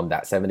sitcom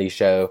That 70s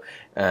Show.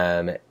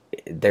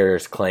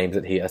 There's claims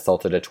that he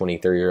assaulted a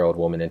 23-year-old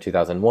woman in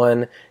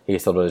 2001. He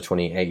assaulted a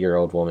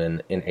 28-year-old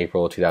woman in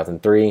April of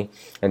 2003.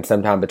 And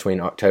sometime between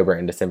October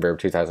and December of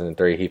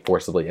 2003, he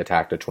forcibly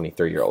attacked a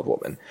 23-year-old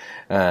woman.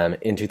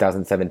 In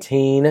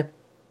 2017...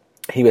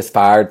 he was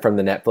fired from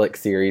the Netflix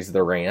series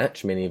The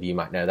Ranch. Many of you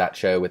might know that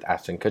show with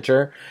Ashton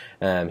Kutcher.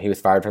 He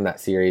was fired from that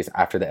series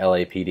after the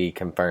LAPD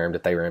confirmed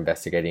that they were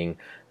investigating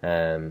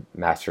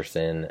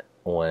Masterson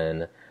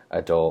on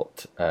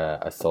adult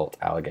assault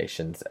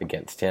allegations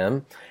against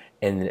him.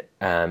 And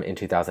in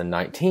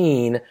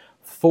 2019,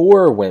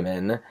 4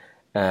 women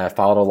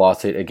filed a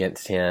lawsuit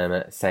against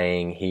him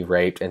saying he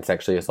raped and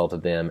sexually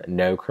assaulted them.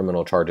 No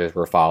criminal charges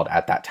were filed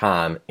at that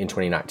time in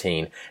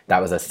 2019.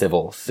 That was a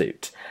civil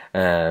suit.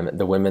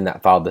 The women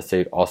that filed the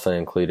suit also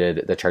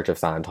included the Church of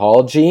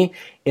Scientology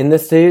in the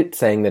suit,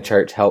 saying the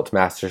church helped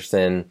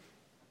Masterson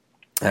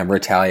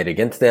retaliate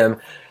against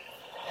them.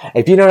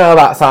 If you don't know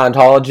about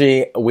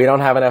Scientology, we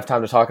don't have enough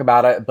time to talk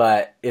about it,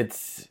 but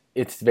it's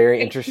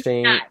very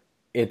interesting.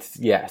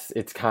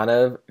 It's kind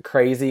of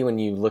crazy when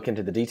you look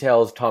into the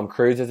details. Tom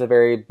Cruise is a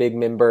very big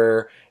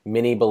member.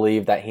 Many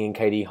believe that he and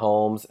Katie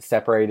Holmes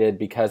separated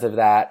because of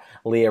that.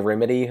 Leah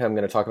Remedy, who I'm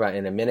going to talk about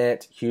in a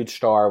minute, huge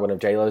star, one of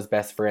J-Lo's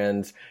best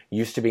friends,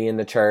 used to be in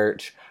the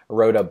church,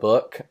 wrote a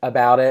book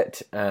about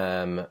it.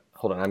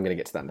 Hold on, I'm going to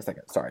get to that in a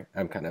second. Sorry,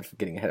 I'm kind of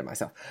getting ahead of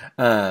myself.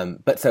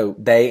 But so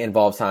they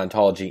involve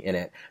Scientology in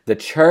it. The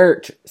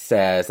church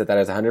says that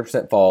is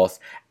 100% false,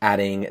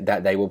 adding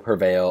that they will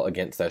prevail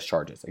against those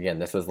charges. Again,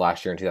 this was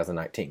last year in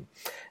 2019.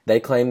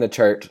 They claim the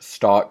church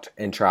stalked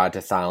and tried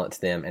to silence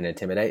them and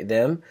intimidate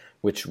them,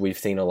 which we've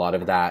seen a lot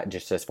of that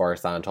just as far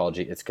as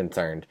Scientology is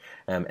concerned.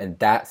 And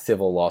that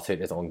civil lawsuit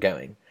is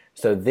ongoing.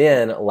 So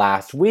then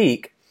last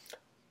week,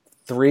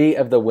 3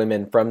 of the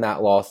women from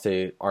that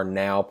lawsuit are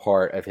now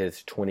part of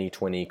his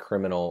 2020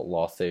 criminal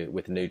lawsuit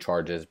with new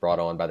charges brought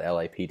on by the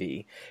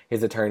LAPD.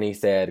 His attorney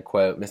said,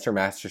 quote, Mr.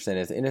 Masterson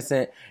is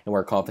innocent and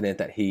we're confident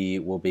that he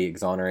will be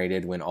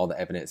exonerated when all the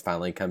evidence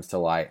finally comes to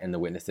light and the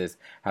witnesses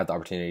have the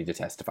opportunity to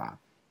testify.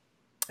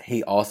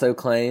 He also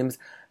claims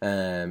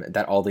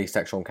that all these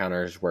sexual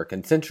encounters were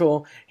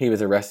consensual. He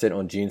was arrested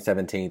on June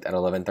 17th at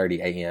 11:30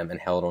 a.m. and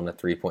held on a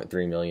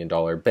 $3.3 million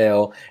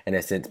bail and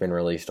has since been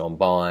released on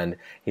bond.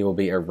 He will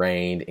be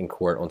arraigned in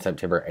court on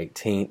September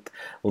 18th.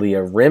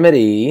 Leah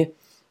Remedy,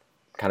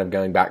 kind of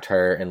going back to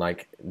her and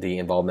like the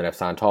involvement of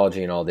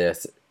Scientology and all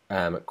this,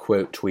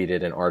 quote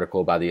tweeted an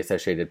article by the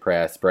Associated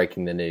Press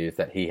breaking the news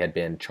that he had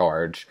been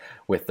charged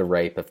with the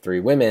rape of 3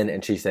 women.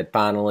 And she said,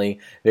 finally,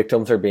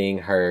 victims are being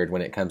heard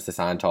when it comes to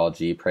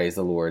Scientology. Praise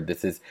the Lord.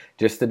 This is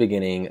just the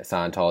beginning,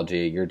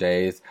 Scientology. Your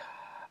days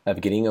of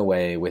getting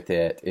away with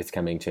it is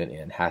coming to an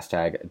end.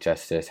 Hashtag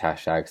justice,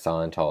 hashtag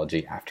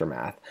Scientology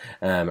aftermath.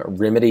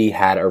 Remedy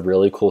had a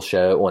really cool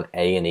show on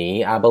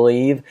A&E, I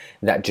believe,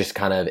 that just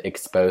kind of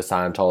exposed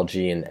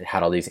Scientology and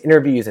had all these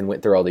interviews and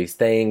went through all these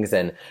things.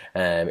 And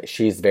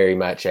she's very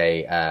much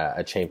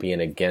a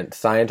champion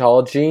against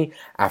Scientology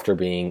after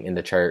being in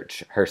the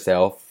church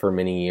herself for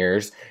many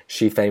years.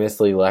 She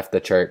famously left the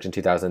church in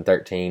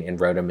 2013 and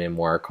wrote a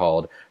memoir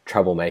called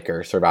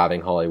Troublemaker,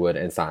 Surviving Hollywood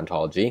and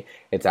Scientology.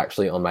 It's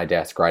actually on my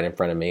desk right in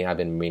front of me. I've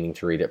been meaning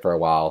to read it for a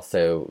while,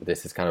 so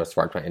this has kind of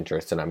sparked my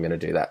interest, and I'm going to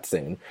do that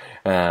soon.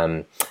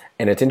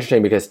 And it's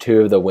interesting because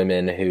 2 of the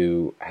women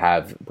who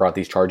have brought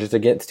these charges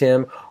against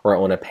him were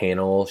on a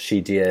panel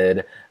she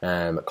did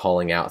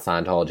calling out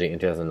Scientology in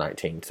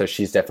 2019. So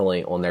she's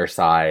definitely on their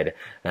side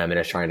and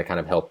is trying to kind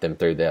of help them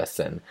through this.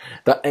 And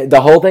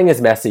the whole thing is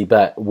messy,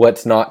 but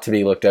what's not to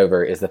be looked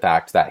over is the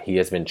fact that he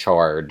has been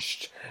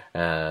charged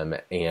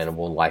and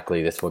will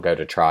likely this will go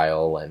to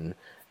trial, and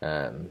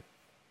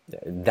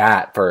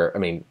that for, I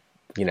mean,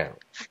 you know,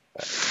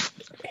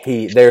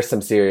 there's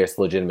some serious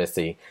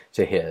legitimacy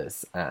to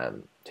his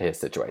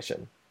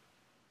situation.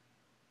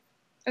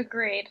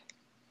 Agreed.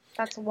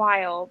 That's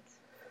wild.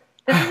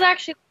 This is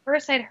actually the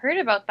first I'd heard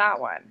about that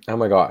one. Oh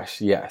my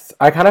gosh, yes.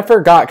 I kind of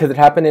forgot because it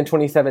happened in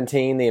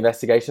 2017. The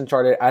investigation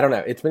started. I don't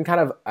know. It's been kind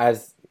of,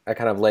 as I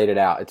kind of laid it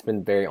out, it's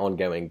been very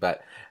ongoing,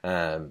 but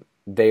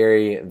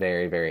very,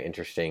 very, very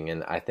interesting.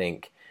 And I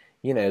think,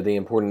 you know,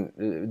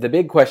 the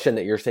big question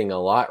that you're seeing a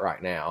lot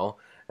right now,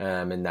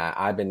 and that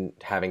I've been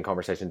having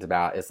conversations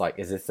about is like,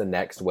 is this the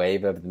next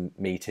wave of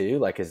Me Too?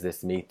 Like, is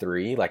this Me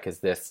 3? Like, is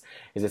this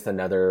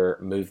another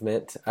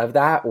movement of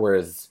that?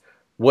 Or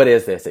what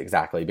is this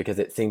exactly? Because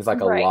it seems like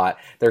a lot.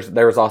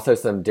 There was also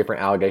some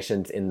different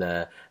allegations in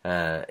the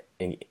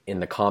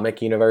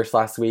comic universe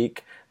last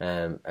week.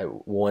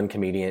 One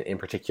comedian in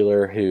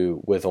particular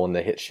who was on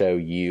the hit show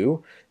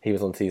You. He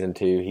was on season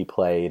 2. He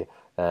played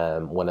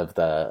one of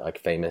the like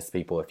famous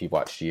people. If you've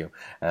watched You,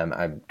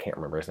 I can't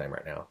remember his name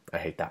right now. I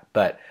hate that.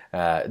 But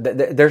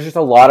there's just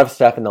a lot of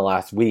stuff in the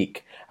last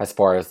week as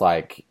far as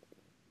like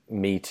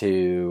Me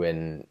Too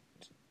and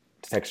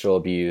sexual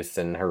abuse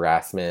and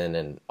harassment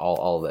and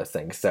all of those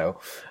things. So,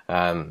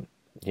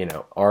 you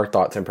know, our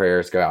thoughts and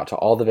prayers go out to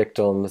all the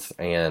victims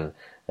and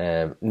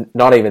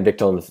not even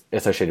victims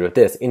associated with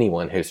this,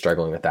 anyone who's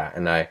struggling with that.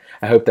 And I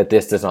hope that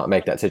this does not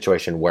make that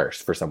situation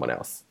worse for someone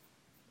else.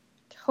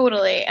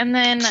 Totally. And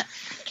then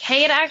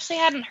Kate actually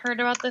hadn't heard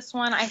about this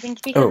one. I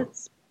think because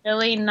it's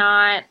really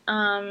not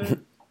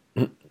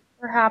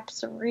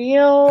perhaps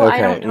real. Okay,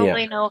 I don't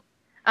totally know.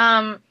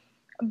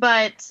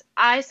 But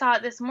I saw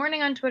it this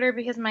morning on Twitter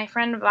because my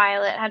friend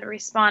Violet had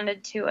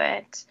responded to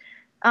it.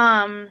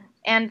 And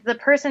the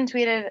person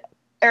tweeted,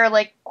 or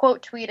like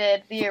quote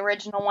tweeted the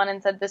original one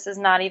and said, this is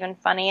not even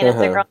funny. And it's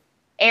a girl,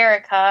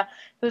 Erica,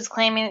 who's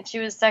claiming that she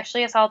was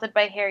sexually assaulted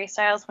by Harry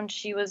Styles when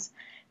she was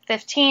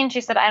 15.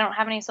 She said, I don't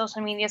have any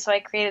social media, so I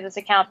created this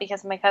account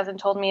because my cousin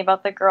told me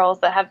about the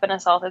girls that have been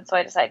assaulted, so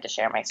I decided to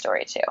share my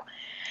story too.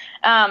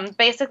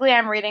 Basically,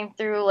 I'm reading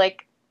through,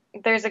 like,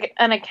 there's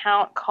an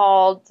account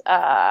called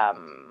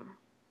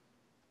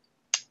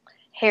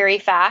Harry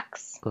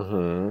Facts.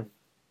 Mm-hmm.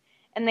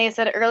 And they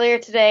said earlier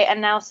today, a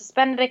now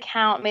suspended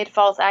account made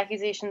false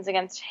accusations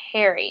against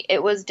Harry.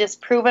 It was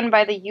disproven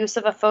by the use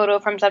of a photo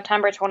from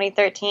September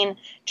 2013,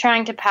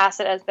 trying to pass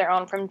it as their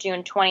own from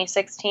June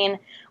 2016.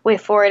 We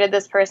forwarded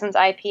this person's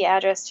IP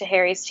address to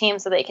Harry's team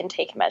so they can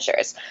take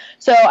measures.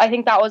 So I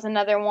think that was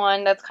another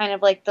one that's kind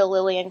of like the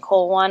Lillian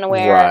Cole one,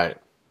 where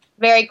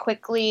very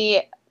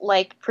quickly,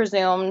 like,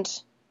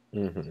 presumed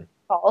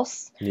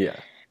false. Yeah.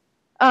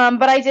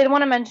 But I did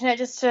want to mention it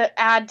just to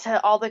add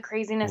to all the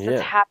craziness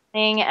that's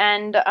happening.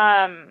 And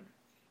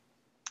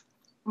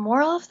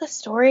moral of the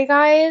story,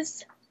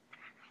 guys,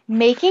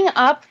 making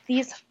up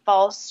these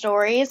false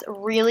stories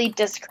really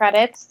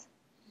discredits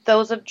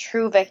those of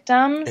true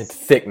victims. It's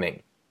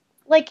sickening.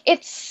 Like,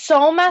 it's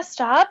so messed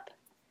up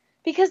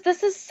because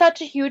this is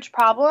such a huge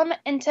problem.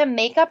 And to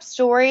make up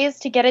stories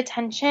to get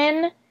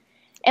attention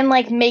and,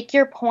 like, make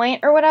your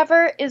point or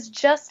whatever is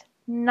just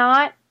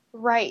not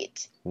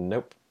right.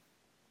 Nope.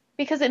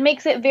 Because it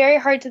makes it very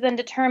hard to then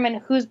determine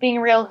who's being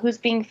real, who's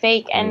being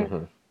fake,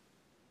 and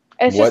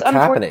It's what's just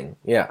happening.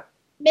 Yeah.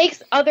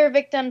 Makes other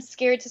victims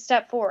scared to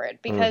step forward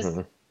because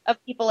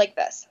of people like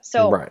this.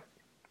 So right.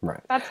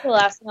 That's the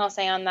last thing I'll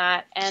say on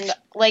that. And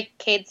like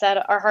Kate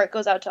said, our heart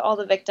goes out to all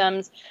the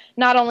victims,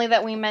 not only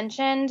that we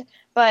mentioned,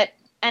 but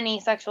any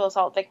sexual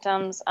assault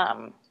victims.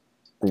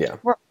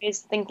 We're always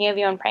thinking of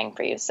you and praying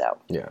for you. So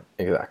yeah,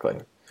 exactly.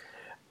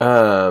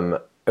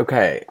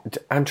 Okay,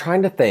 I'm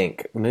trying to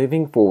think.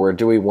 Moving forward,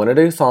 do we want to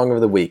do Song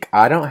of the Week?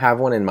 I don't have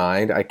one in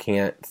mind. I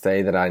can't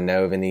say that I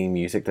know of any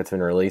music that's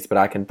been released, but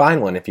I can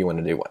find one if you want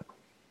to do one.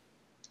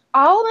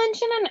 I'll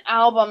mention an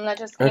album that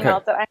just came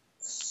out that I'm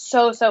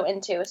so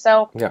into.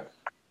 So,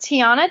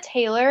 Tiana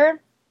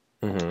Taylor,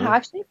 I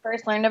actually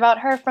first learned about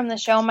her from the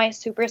show My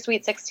Super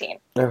Sweet 16.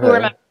 Who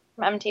remembers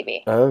from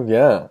MTV? Oh,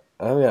 yeah.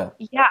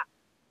 Yeah.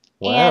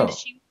 Wow. And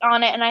she was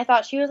on it, and I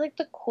thought she was, like,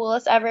 the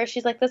coolest ever.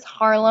 She's, like, this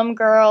Harlem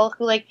girl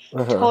who, like,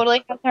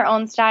 totally has her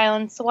own style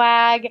and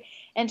swag,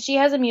 and she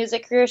has a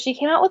music career. She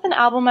came out with an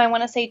album, I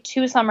want to say,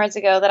 2 summers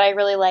ago that I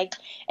really liked,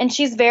 and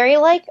she's very,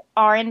 like,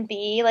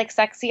 R&B, like,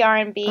 sexy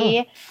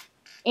R&B,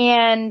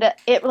 and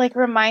it, like,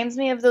 reminds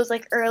me of those,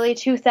 like, early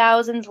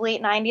 2000s,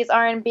 late 90s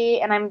R&B,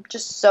 and I'm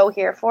just so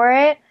here for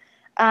it.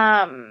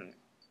 And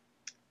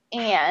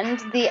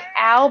the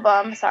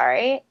album,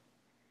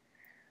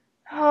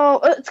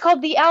 it's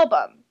called The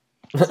Album.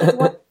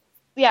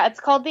 It's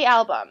called The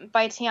Album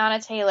by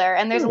Tiana Taylor,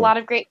 and there's a lot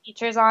of great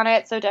features on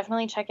it, so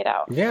definitely check it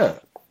out. Yeah,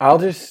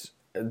 that's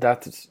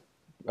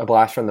a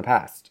blast from the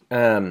past.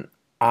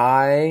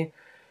 I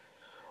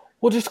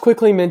will just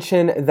quickly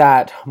mention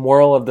that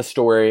moral of the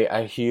story,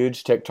 a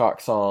huge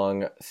TikTok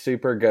song,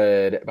 super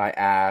good by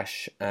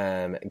Ash,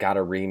 got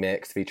a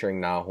remix featuring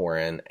Niall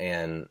Horan,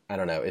 and I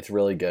don't know, it's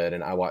really good,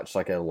 and I watched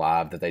like a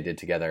live that they did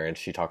together, and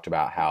she talked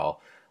about how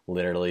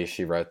literally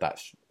she wrote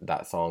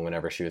that song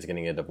whenever she was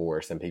getting a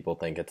divorce, and people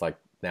think it's like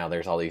now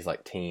there's all these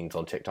like teens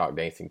on TikTok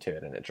dancing to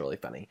it, and it's really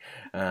funny.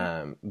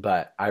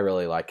 But I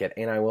really like it.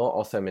 And I will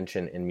also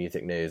mention in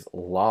music news,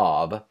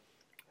 Lob,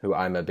 who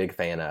I'm a big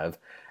fan of,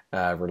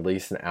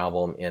 released an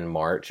album in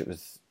March. It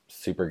was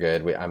super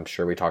good. I'm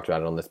sure we talked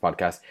about it on this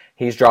podcast.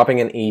 He's dropping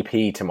an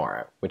EP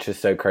tomorrow, which is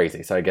so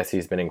crazy. So I guess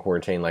he's been in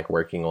quarantine, like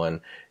working on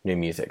new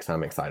music. So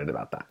I'm excited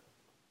about that.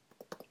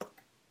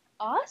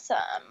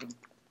 Awesome.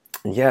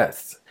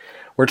 Yes.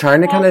 We're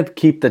trying to kind of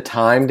keep the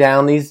time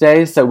down these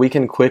days so we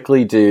can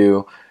quickly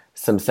do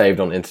some saved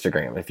on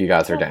Instagram if you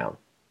guys are down.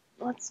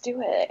 Let's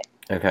do it.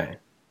 Okay.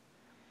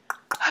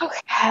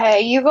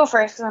 Okay, you go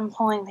first because I'm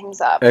pulling things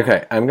up.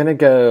 Okay, I'm going to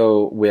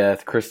go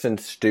with Kristen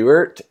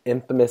Stewart,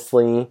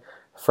 infamously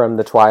from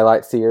the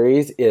Twilight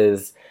series,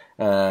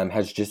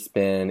 has just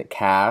been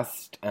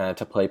cast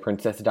to play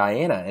Princess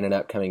Diana in an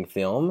upcoming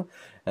film.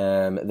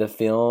 The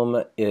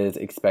film is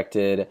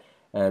expected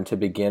to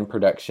begin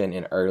production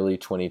in early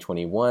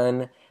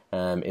 2021.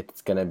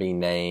 It's going to be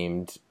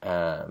named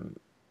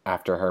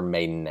after her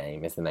maiden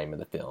name is the name of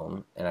the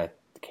film, and I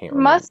can't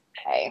remember. Must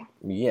say.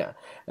 Yeah.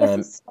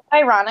 It's so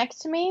ironic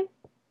to me.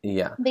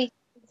 Yeah.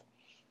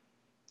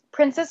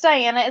 Princess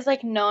Diana is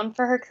like known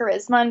for her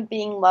charisma and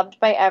being loved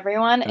by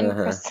everyone, and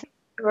Kristen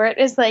Stewart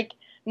is like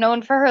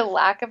known for her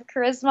lack of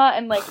charisma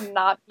and like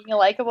not being a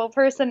likable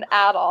person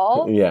at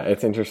all. Yeah,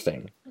 it's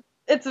interesting.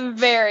 It's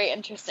very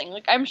interesting.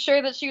 Like, I'm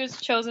sure that she was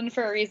chosen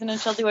for a reason and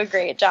she'll do a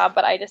great job,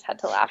 but I just had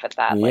to laugh at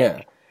that.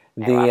 Yeah.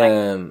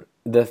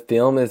 The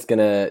film is going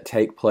to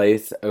take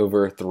place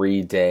over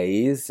 3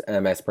 days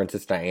as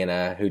Princess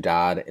Diana, who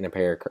died in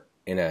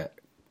a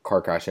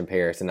car crash in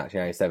Paris in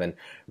 1997,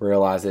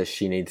 realizes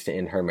she needs to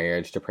end her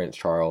marriage to Prince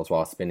Charles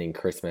while spending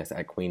Christmas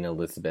at Queen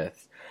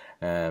Elizabeth's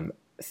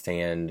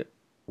Sandringham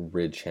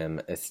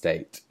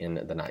estate in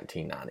the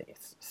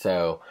 1990s.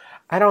 So,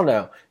 I don't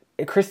know.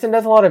 Kristen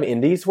does a lot of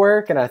indies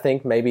work, and I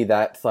think maybe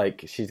that's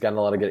like she's gotten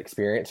a lot of good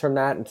experience from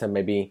that, and so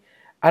maybe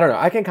I don't know.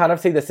 I can kind of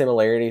see the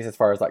similarities as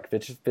far as like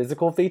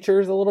physical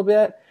features a little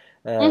bit,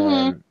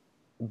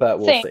 but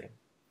we'll see.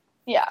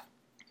 Yeah,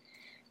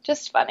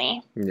 just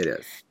funny. It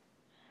is.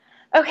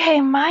 Okay,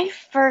 my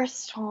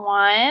first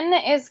one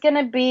is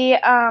gonna be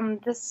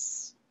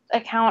this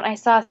account I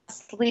saw,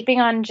 Sleeping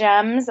on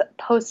Gems,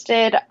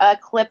 posted a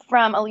clip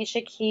from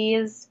Alicia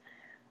Keys'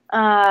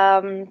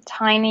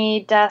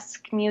 Tiny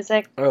Desk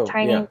Music, what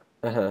I'm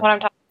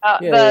talking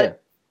about, the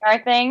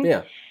thing.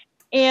 Yeah.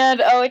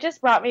 And it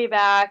just brought me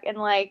back, and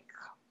like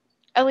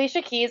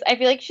Alicia Keys, I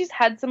feel like she's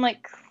had some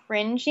like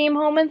cringy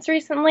moments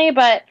recently,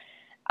 but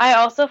I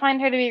also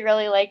find her to be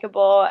really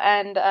likable,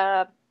 and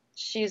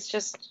she's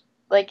just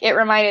like, it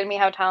reminded me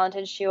how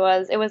talented she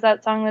was. It was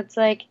that song that's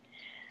like,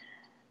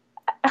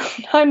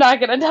 I'm not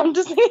gonna attempt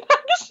to sing it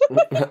actually.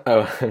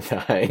 I'm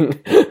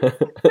dying.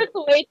 It's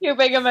way too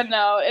big of a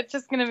note. It's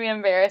just gonna be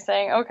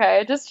embarrassing.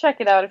 Okay, just check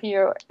it out if you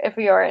are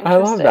interested. I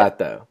love that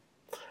though.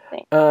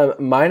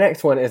 My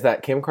next one is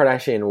that Kim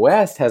Kardashian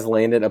West has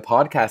landed a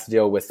podcast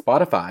deal with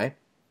Spotify.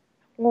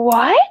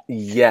 What?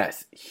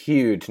 Yes,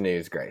 huge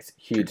news, Grace.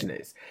 Huge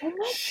news.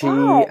 She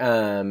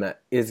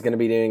is going to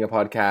be doing a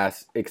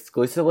podcast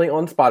exclusively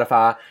on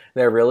Spotify.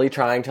 They're really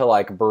trying to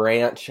like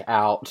branch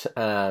out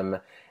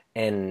and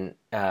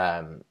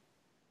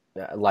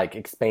like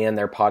expand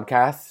their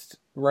podcast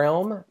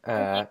realm.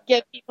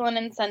 Give people an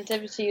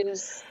incentive to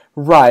use.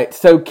 Right.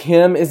 So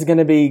Kim is going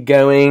to be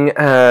going,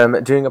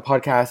 doing a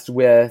podcast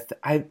with,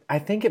 I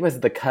think it was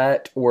The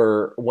Cut,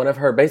 or one of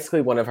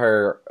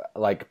her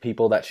like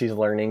people that she's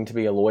learning to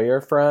be a lawyer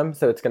from.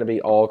 So it's going to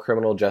be all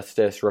criminal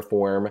justice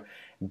reform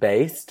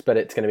based, but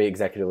it's going to be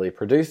executively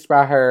produced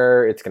by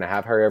her. It's going to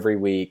have her every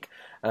week.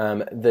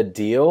 The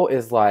deal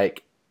is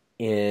like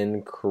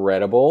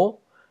incredible.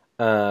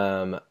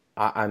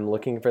 I'm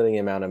looking for the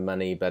amount of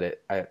money, but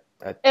it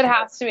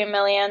has to be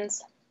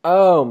millions.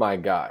 Oh my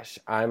gosh.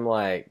 I'm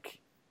like,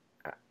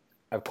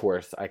 of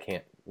course I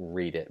can't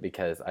read it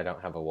because I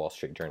don't have a Wall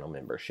Street Journal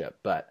membership,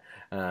 but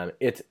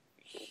it's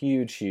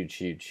huge.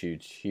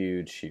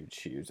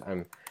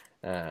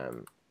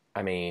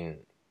 I mean,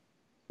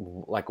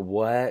 like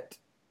what?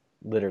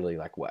 Literally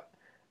like what?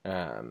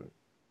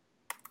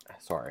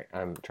 Sorry,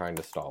 I'm trying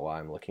to stall while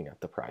I'm looking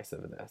at the price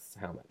of this,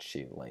 how much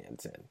she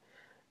lands in.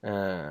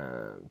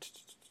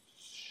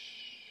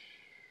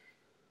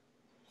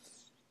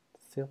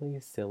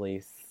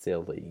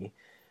 Silly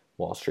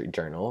Wall Street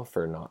Journal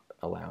for not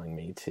allowing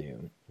me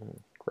to.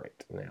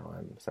 Great. Now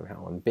I'm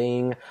somehow on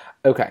Bing.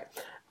 Okay.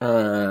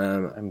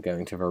 I'm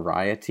going to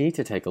Variety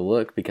to take a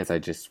look because I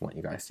just want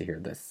you guys to hear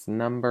this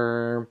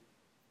number.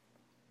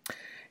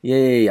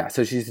 Yeah.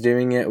 So she's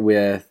doing it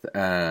with,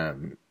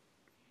 the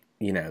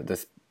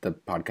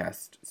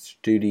podcast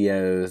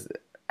studios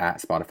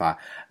at Spotify.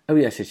 Oh,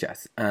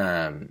 yes.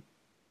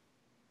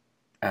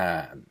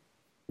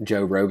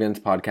 Joe Rogan's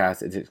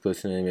podcast is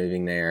exclusively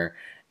moving there,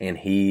 and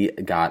he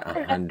got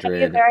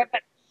 100.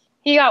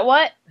 He got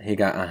what? He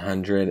got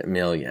 100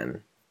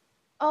 million.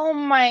 Oh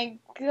my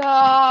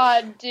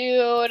god,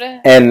 dude!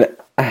 And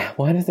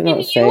why does it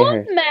not say her?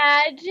 Can you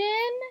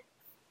imagine?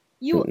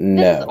 No.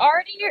 This is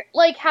already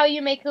like how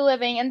you make a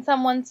living, and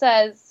someone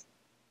says,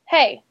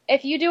 "Hey,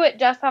 if you do it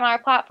just on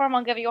our platform,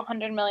 I'll give you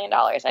 $100 million."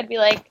 I'd be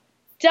like,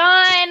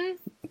 "Done."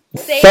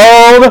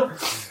 Sold.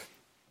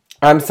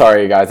 I'm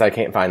sorry, guys. I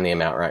can't find the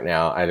amount right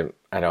now. I don't.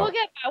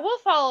 We'll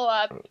follow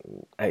up.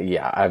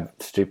 Yeah, I have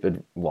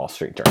stupid Wall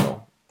Street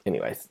Journal.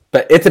 Anyways,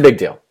 but it's a big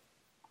deal.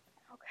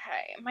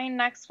 Okay, my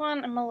next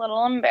one, I'm a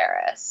little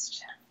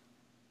embarrassed.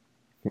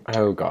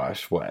 Oh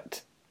gosh,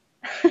 what?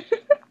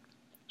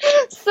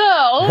 So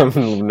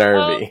I'm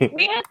nervy.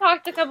 We had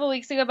talked a couple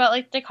weeks ago about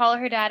like the Call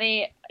Her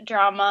Daddy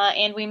drama,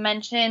 and we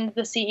mentioned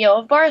the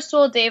CEO of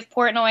Barstool, Dave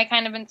Portnoy,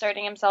 kind of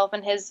inserting himself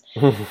in his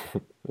role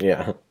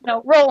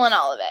in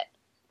all of it.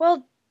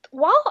 Well,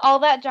 while all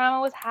that drama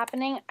was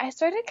happening, I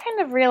started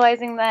kind of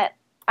realizing that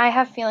I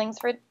have feelings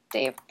for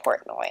Dave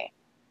Portnoy.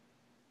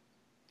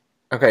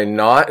 Okay,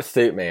 not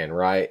Suitman,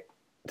 right?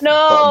 No,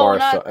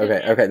 Barstool.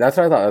 Okay, that's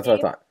what I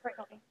thought.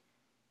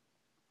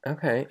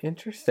 Okay,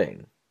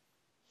 interesting.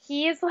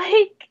 He's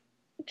like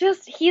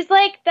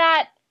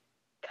that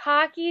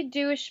cocky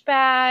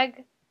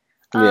douchebag,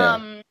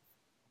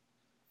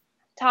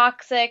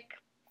 toxic,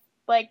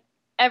 like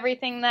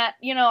everything that,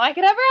 I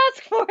could ever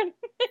ask for.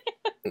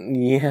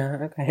 Yeah,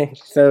 okay.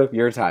 So,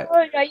 your type.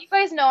 Oh, yeah, you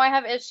guys know I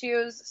have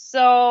issues.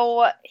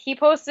 So, he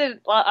posted,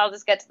 well, I'll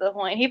just get to the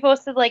point. He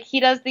posted, he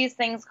does these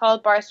things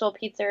called Barstool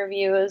Pizza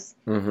Reviews,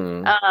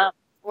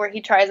 where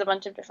he tries a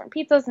bunch of different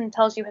pizzas and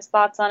tells you his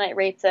thoughts on it,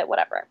 rates it,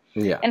 whatever.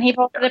 Yeah. And he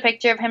posted a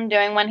picture of him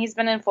doing one. He's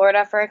been in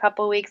Florida for a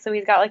couple weeks, so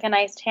he's got, a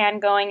nice tan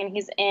going, and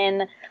he's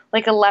in,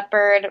 a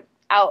leopard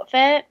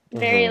outfit,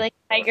 very,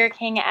 Tiger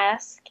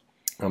King-esque.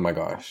 Oh, my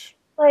gosh.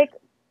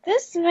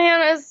 This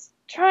man is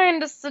trying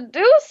to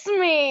seduce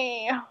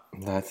me.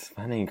 That's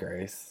funny,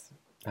 Grace.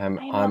 I'm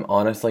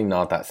honestly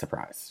not that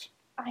surprised.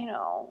 I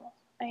know.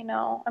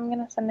 I'm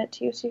gonna send it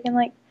to you so you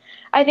can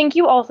I think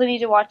you also need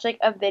to watch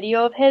a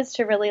video of his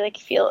to really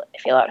feel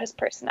out his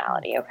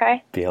personality,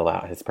 okay? Feel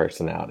out his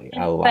personality.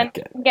 I like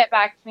it. Get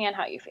back to me on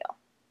how you feel.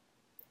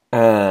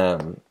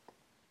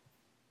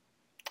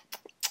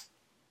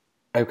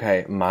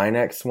 Okay, my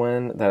next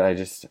one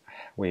that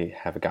we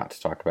have got to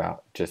talk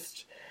about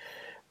just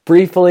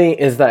briefly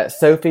is that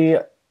Sophie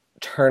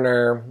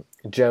Turner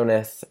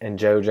Jonas and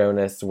Joe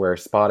Jonas were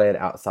spotted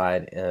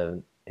outside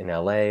in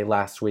LA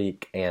last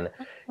week, and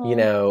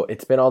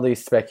it's been all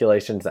these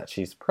speculations that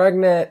she's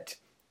pregnant,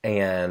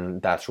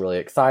 and that's really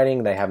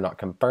exciting. They have not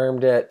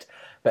confirmed it,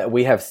 but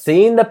we have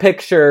seen the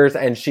pictures,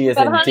 and she is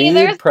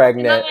indeed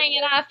pregnant.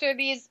 After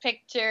these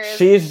pictures,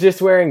 she's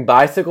just wearing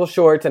bicycle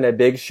shorts and a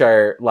big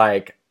shirt.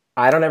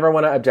 I don't ever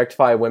want to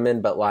objectify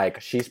women,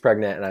 but she's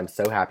pregnant, and I'm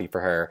so happy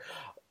for her.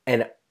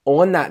 And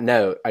on that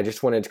note, I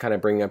just wanted to kind of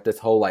bring up this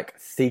whole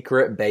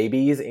secret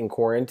babies in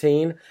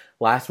quarantine.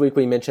 Last week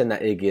we mentioned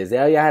that Iggy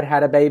Azalea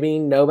had a baby.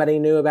 Nobody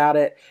knew about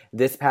it.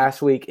 This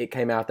past week it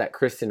came out that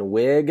Kristen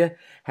Wiig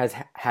has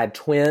had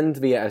twins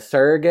via a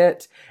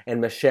surrogate,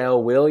 and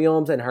Michelle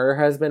Williams and her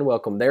husband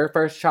welcomed their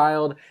first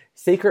child.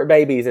 Secret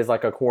babies is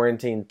a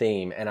quarantine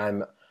theme, and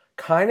I'm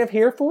kind of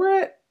here for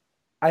it.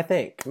 I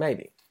think,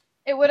 maybe.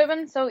 It would have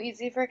been so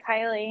easy for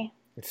Kylie.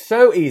 It's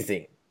so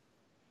easy.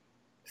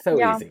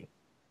 Easy.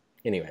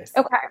 Anyways.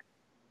 Okay.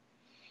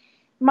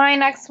 My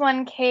next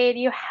one, Cade,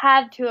 you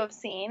had to have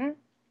seen.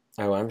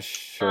 Oh, I'm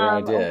sure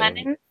I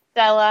did.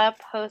 Stella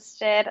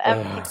posted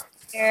a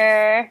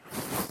picture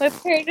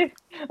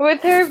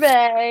with her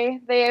bae.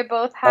 They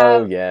both have.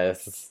 Oh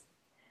yes.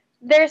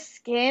 Their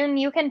skin,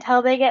 you can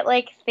tell they get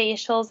like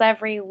facials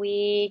every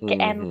week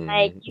and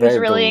like use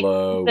really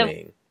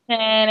glowing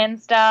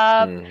and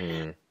stuff.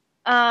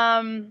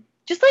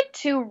 Just like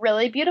two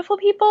really beautiful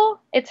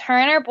people. It's her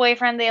and her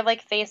boyfriend. They have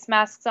like face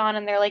masks on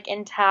and they're like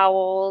in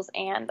towels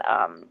and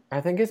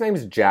I think his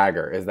name's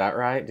Jagger. Is that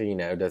right? Do you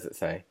know? Does it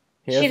say?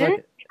 She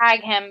didn't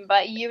tag him,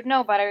 but you'd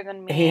know better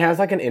than me. He has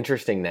like an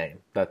interesting name.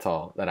 That's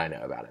all that I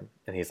know about him,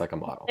 and he's like a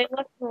model. They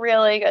look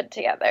really good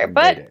together,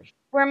 but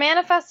we're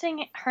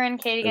manifesting her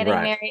and Katie getting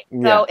married,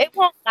 so it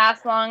won't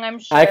last long, I'm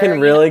sure. I can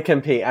really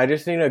compete. I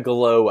just need to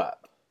glow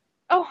up.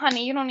 Oh,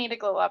 honey, you don't need to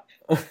glow up.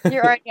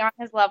 You're already on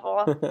his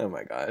level. Oh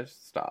my gosh,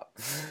 stop.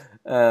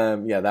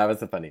 Yeah, that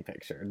was a funny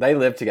picture. They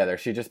live together.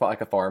 She just bought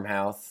like a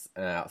farmhouse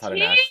outside of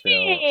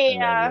Nashville,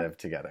 and they live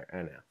together.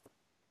 I know.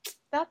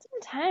 That's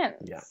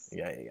intense.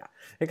 Yeah.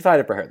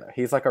 Excited for her though.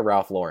 He's like a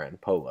Ralph Lauren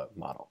polo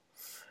model.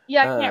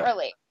 Yeah, can't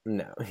relate.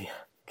 No,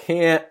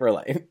 can't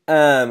relate.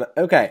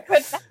 Okay.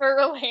 Could never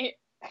relate.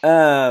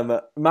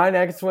 My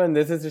next one,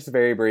 this is just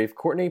very brief.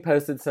 Courtney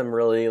posted some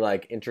really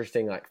like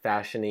interesting like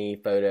fashion-y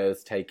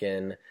photos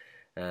taken,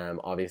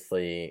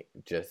 obviously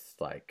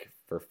just like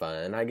for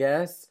fun, I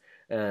guess.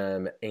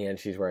 And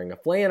she's wearing a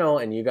flannel,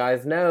 and you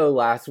guys know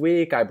last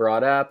week I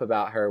brought up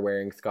about her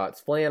wearing Scott's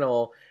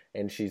flannel,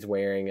 and she's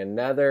wearing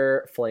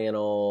another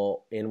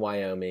flannel in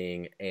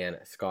Wyoming, and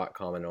Scott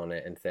commented on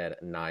it and said,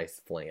 "Nice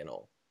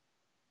flannel."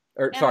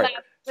 Or sorry,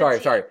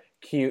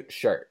 cute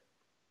shirt.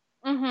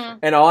 Mm-hmm.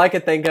 And all I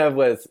could think of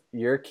was,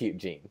 "You're cute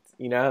jeans."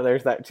 You know,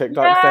 there's that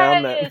TikTok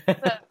sound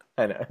that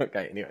I know.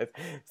 Okay, anyways.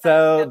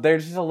 So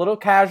there's just a little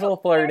casual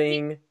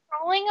flirting.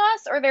 Trolling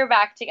us, or they're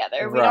back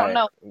together. We don't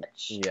know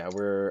which. Yeah,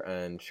 we're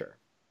unsure.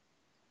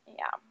 Yeah.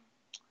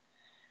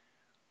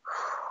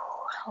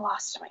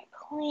 Lost my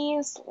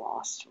place.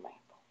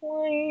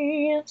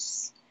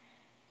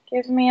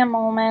 Give me a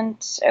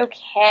moment.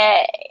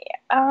 Okay.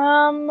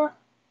 I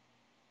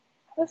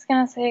was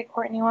gonna say a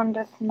Courtney one,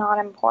 but it's not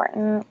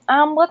important.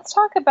 Let's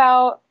talk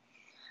about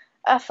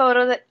a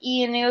photo that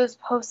E! News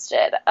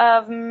posted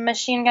of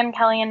Machine Gun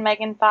Kelly and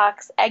Megan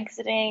Fox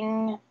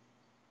exiting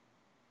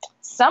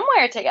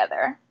somewhere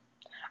together.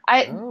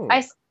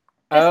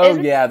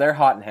 Yeah, they're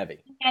hot and heavy.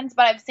 Hands,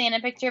 but I've seen a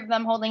picture of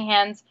them holding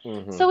hands,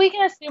 so we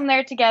can assume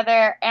they're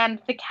together. And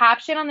the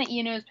caption on the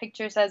E! News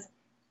picture says,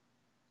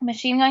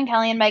 "Machine Gun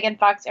Kelly and Megan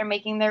Fox are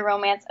making their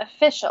romance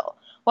official,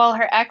 while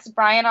her ex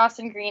Brian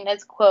Austin Green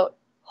is, quote,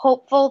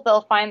 hopeful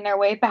they'll find their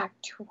way back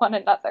to one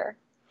another."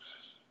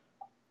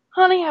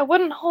 Honey, I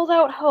wouldn't hold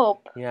out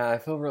hope. Yeah, I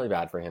feel really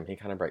bad for him. He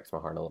kind of breaks my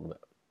heart a little bit.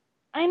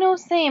 I know,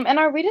 same. And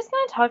are we just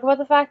going to talk about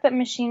the fact that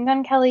Machine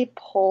Gun Kelly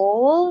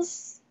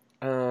pulls?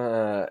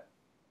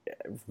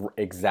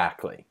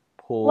 Exactly.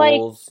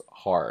 Pulls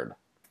hard.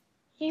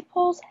 He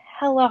pulls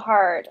hella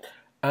hard.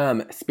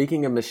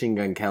 Speaking of Machine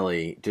Gun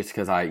Kelly, just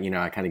because I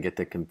kind of get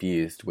the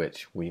confused,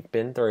 which we've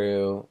been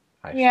through.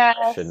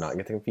 I should not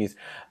get confused.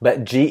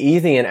 But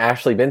G-Eazy and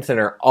Ashley Benson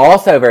are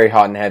also very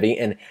hot and heavy,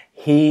 and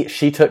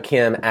she took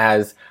him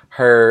as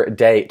her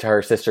date to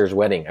her sister's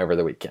wedding over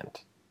the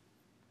weekend.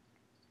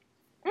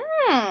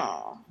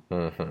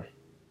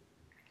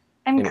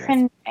 I'm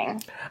cringing.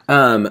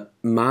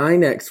 My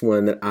next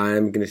one that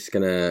I'm just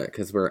gonna,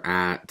 because we're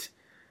at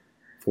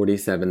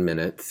 47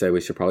 minutes, so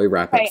we should probably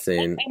wrap up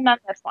soon. Not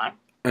this one.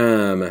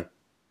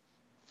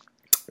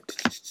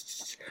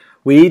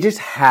 We just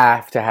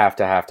have to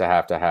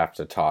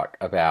talk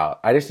about,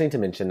 I just need to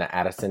mention the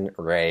Addison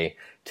Rae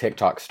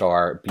TikTok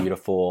star,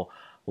 beautiful,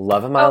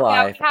 love of my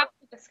life. We have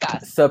to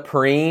discuss.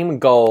 Supreme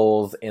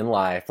goals in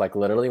life, like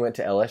literally went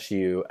to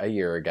LSU a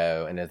year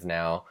ago and is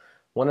now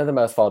one of the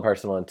most followed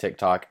people on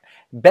TikTok.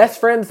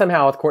 Best friend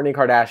somehow with Kourtney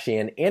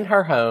Kardashian in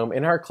her home,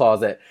 in her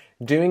closet,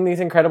 doing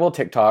these incredible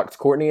TikToks.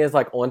 Kourtney is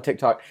like on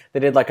TikTok. They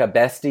did like a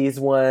besties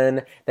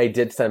one. They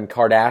did some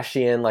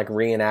Kardashian like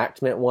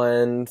reenactment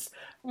ones.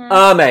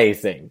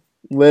 Amazing.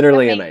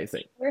 Literally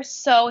amazing. We're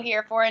so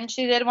here for it. And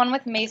she did one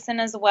with Mason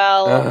as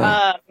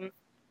well.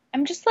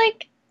 I'm just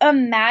like,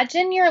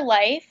 imagine your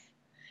life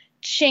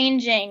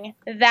changing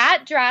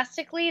that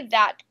drastically,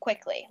 that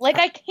quickly. Like,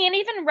 I can't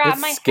even wrap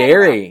my head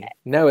around it.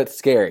 No, it's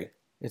scary.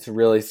 It's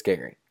really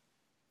scary.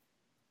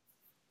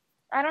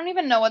 I don't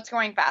even know what's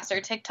going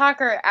faster,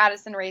 TikTok or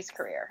Addison Rae's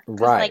career.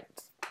 Right. Like,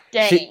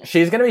 dang.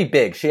 She's going to be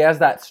big. She has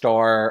that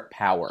star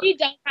power. She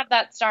does have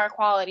that star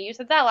quality. You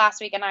said that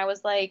last week, and I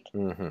was like,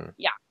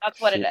 yeah, that's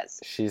what it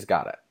is. She's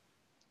got it.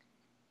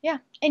 Yeah,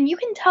 and you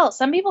can tell.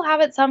 Some people have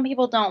it, some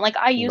people don't. Like,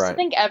 I used to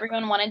think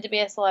everyone wanted to be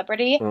a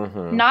celebrity.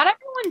 Not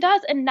everyone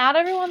does, and not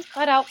everyone's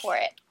cut out for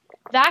it.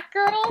 That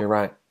girl, you're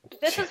right.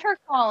 This is her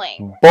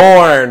calling.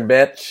 Born,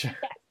 bitch. Yeah,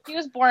 she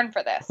was born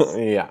for this.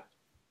 Yeah.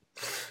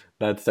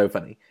 That's so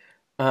funny.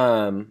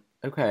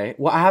 Okay.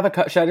 Well, I have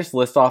should I just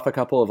list off a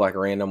couple of like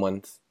random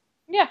ones?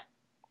 Yeah.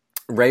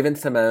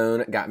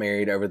 Raven-Symoné got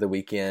married over the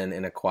weekend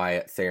in a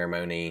quiet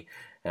ceremony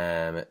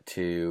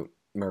to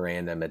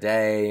Miranda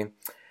Madej.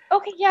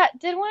 Okay, yeah,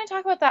 did want to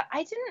talk about that.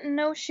 I didn't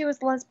know she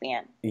was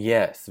lesbian.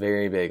 Yes,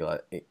 very big.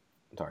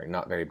 Sorry,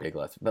 not very big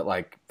lesbian, but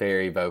like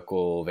very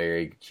vocal,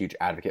 very huge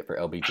advocate for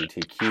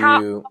LGBTQ.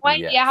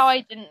 How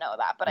I didn't know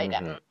that, but I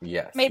didn't.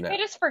 Yes. Maybe I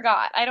just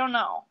forgot. I don't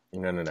know.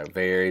 No.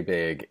 Very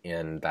big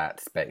in that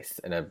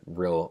space and a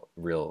real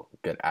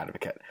good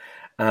advocate.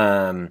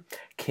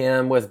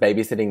 Kim was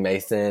babysitting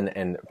Mason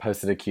and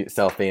posted a cute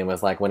selfie and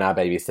was like, when I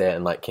babysit,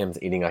 and like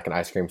Kim's eating like an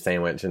ice cream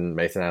sandwich and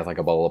Mason has like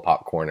a bowl of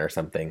popcorn or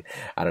something.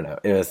 I don't know.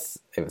 It was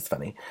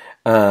funny.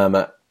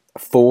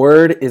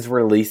 Ford is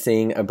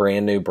releasing a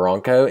brand new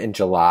Bronco in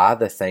July,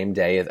 the same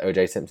day as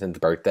O.J. Simpson's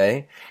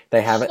birthday.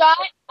 Shut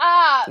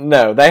up!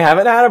 No, they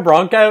haven't had a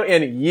Bronco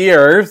in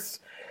years.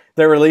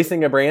 They're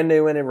releasing a brand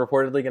new one and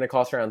reportedly going to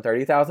cost around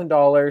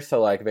 $30,000,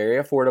 so like very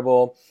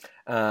affordable.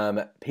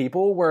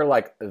 People were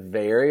like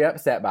very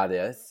upset by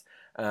this.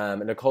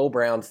 Nicole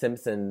Brown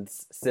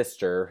Simpson's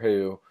sister,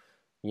 who,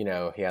 you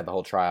know, he had the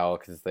whole trial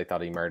because they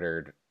thought he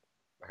murdered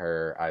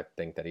her. I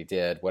think that he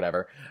did,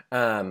 whatever.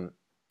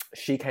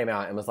 She came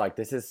out and was like,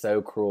 this is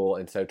so cruel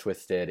and so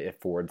twisted if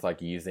Ford's like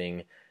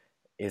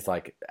is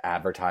like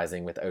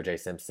advertising with O.J.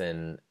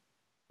 Simpson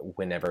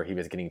whenever he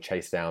was getting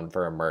chased down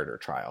for a murder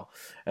trial.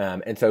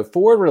 And so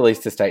Ford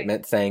released a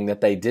statement saying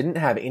that they didn't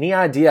have any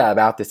idea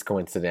about this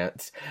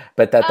coincidence,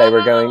 but that they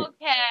were going...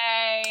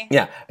 Okay.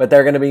 Yeah, but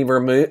they're going to be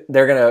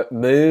they're going to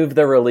move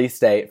the release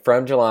date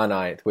from July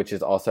 9th, which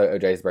is also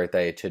OJ's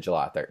birthday, to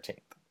July 13th.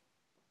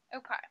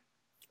 Okay.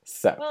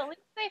 So. Well, at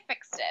least they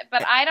fixed it,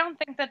 but I don't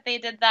think that they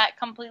did that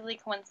completely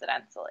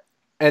coincidentally.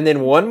 And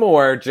then one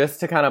more, just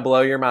to kind of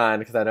blow your mind,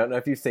 because I don't know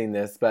if you've seen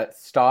this, but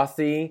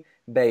Stassi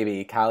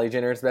Baby, Kylie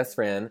Jenner's best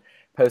friend,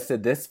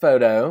 posted this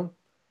photo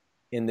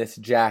in this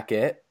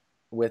jacket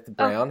with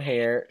brown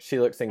hair. She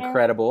looks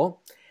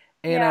incredible.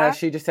 And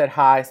she just said,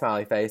 hi,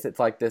 smiley face. It's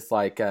like this,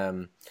 like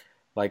a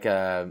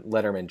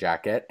Letterman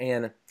jacket.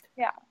 And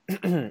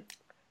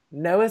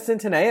Noah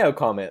Centineo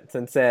comments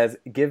and says,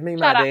 give me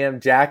my damn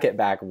jacket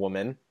back,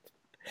 woman.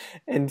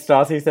 And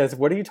Stassi says,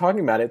 what are you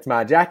talking about? It's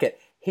my jacket.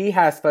 He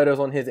has photos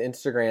on his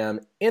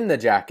Instagram in the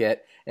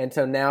jacket, and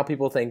so now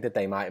people think that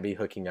they might be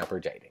hooking up or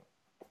dating.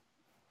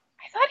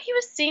 I thought he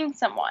was seeing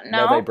someone.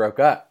 No, they broke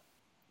up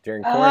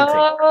during quarantine.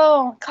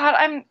 Oh,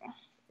 God,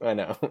 I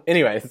know.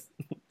 Anyways.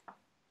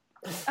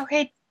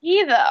 Okay,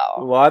 tea,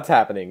 though. Lots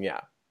happening,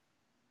 yeah.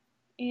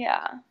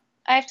 Yeah.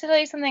 I have to tell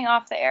you something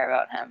off the air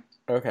about him.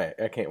 Okay,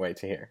 I can't wait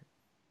to hear.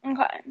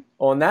 Okay.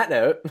 On that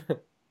note,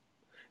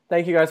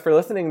 thank you guys for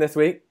listening this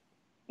week.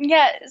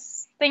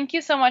 Yes. Thank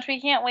you so much.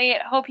 We can't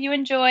wait. Hope you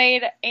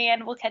enjoyed,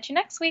 and we'll catch you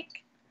next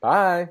week.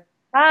 Bye.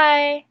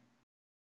 Bye.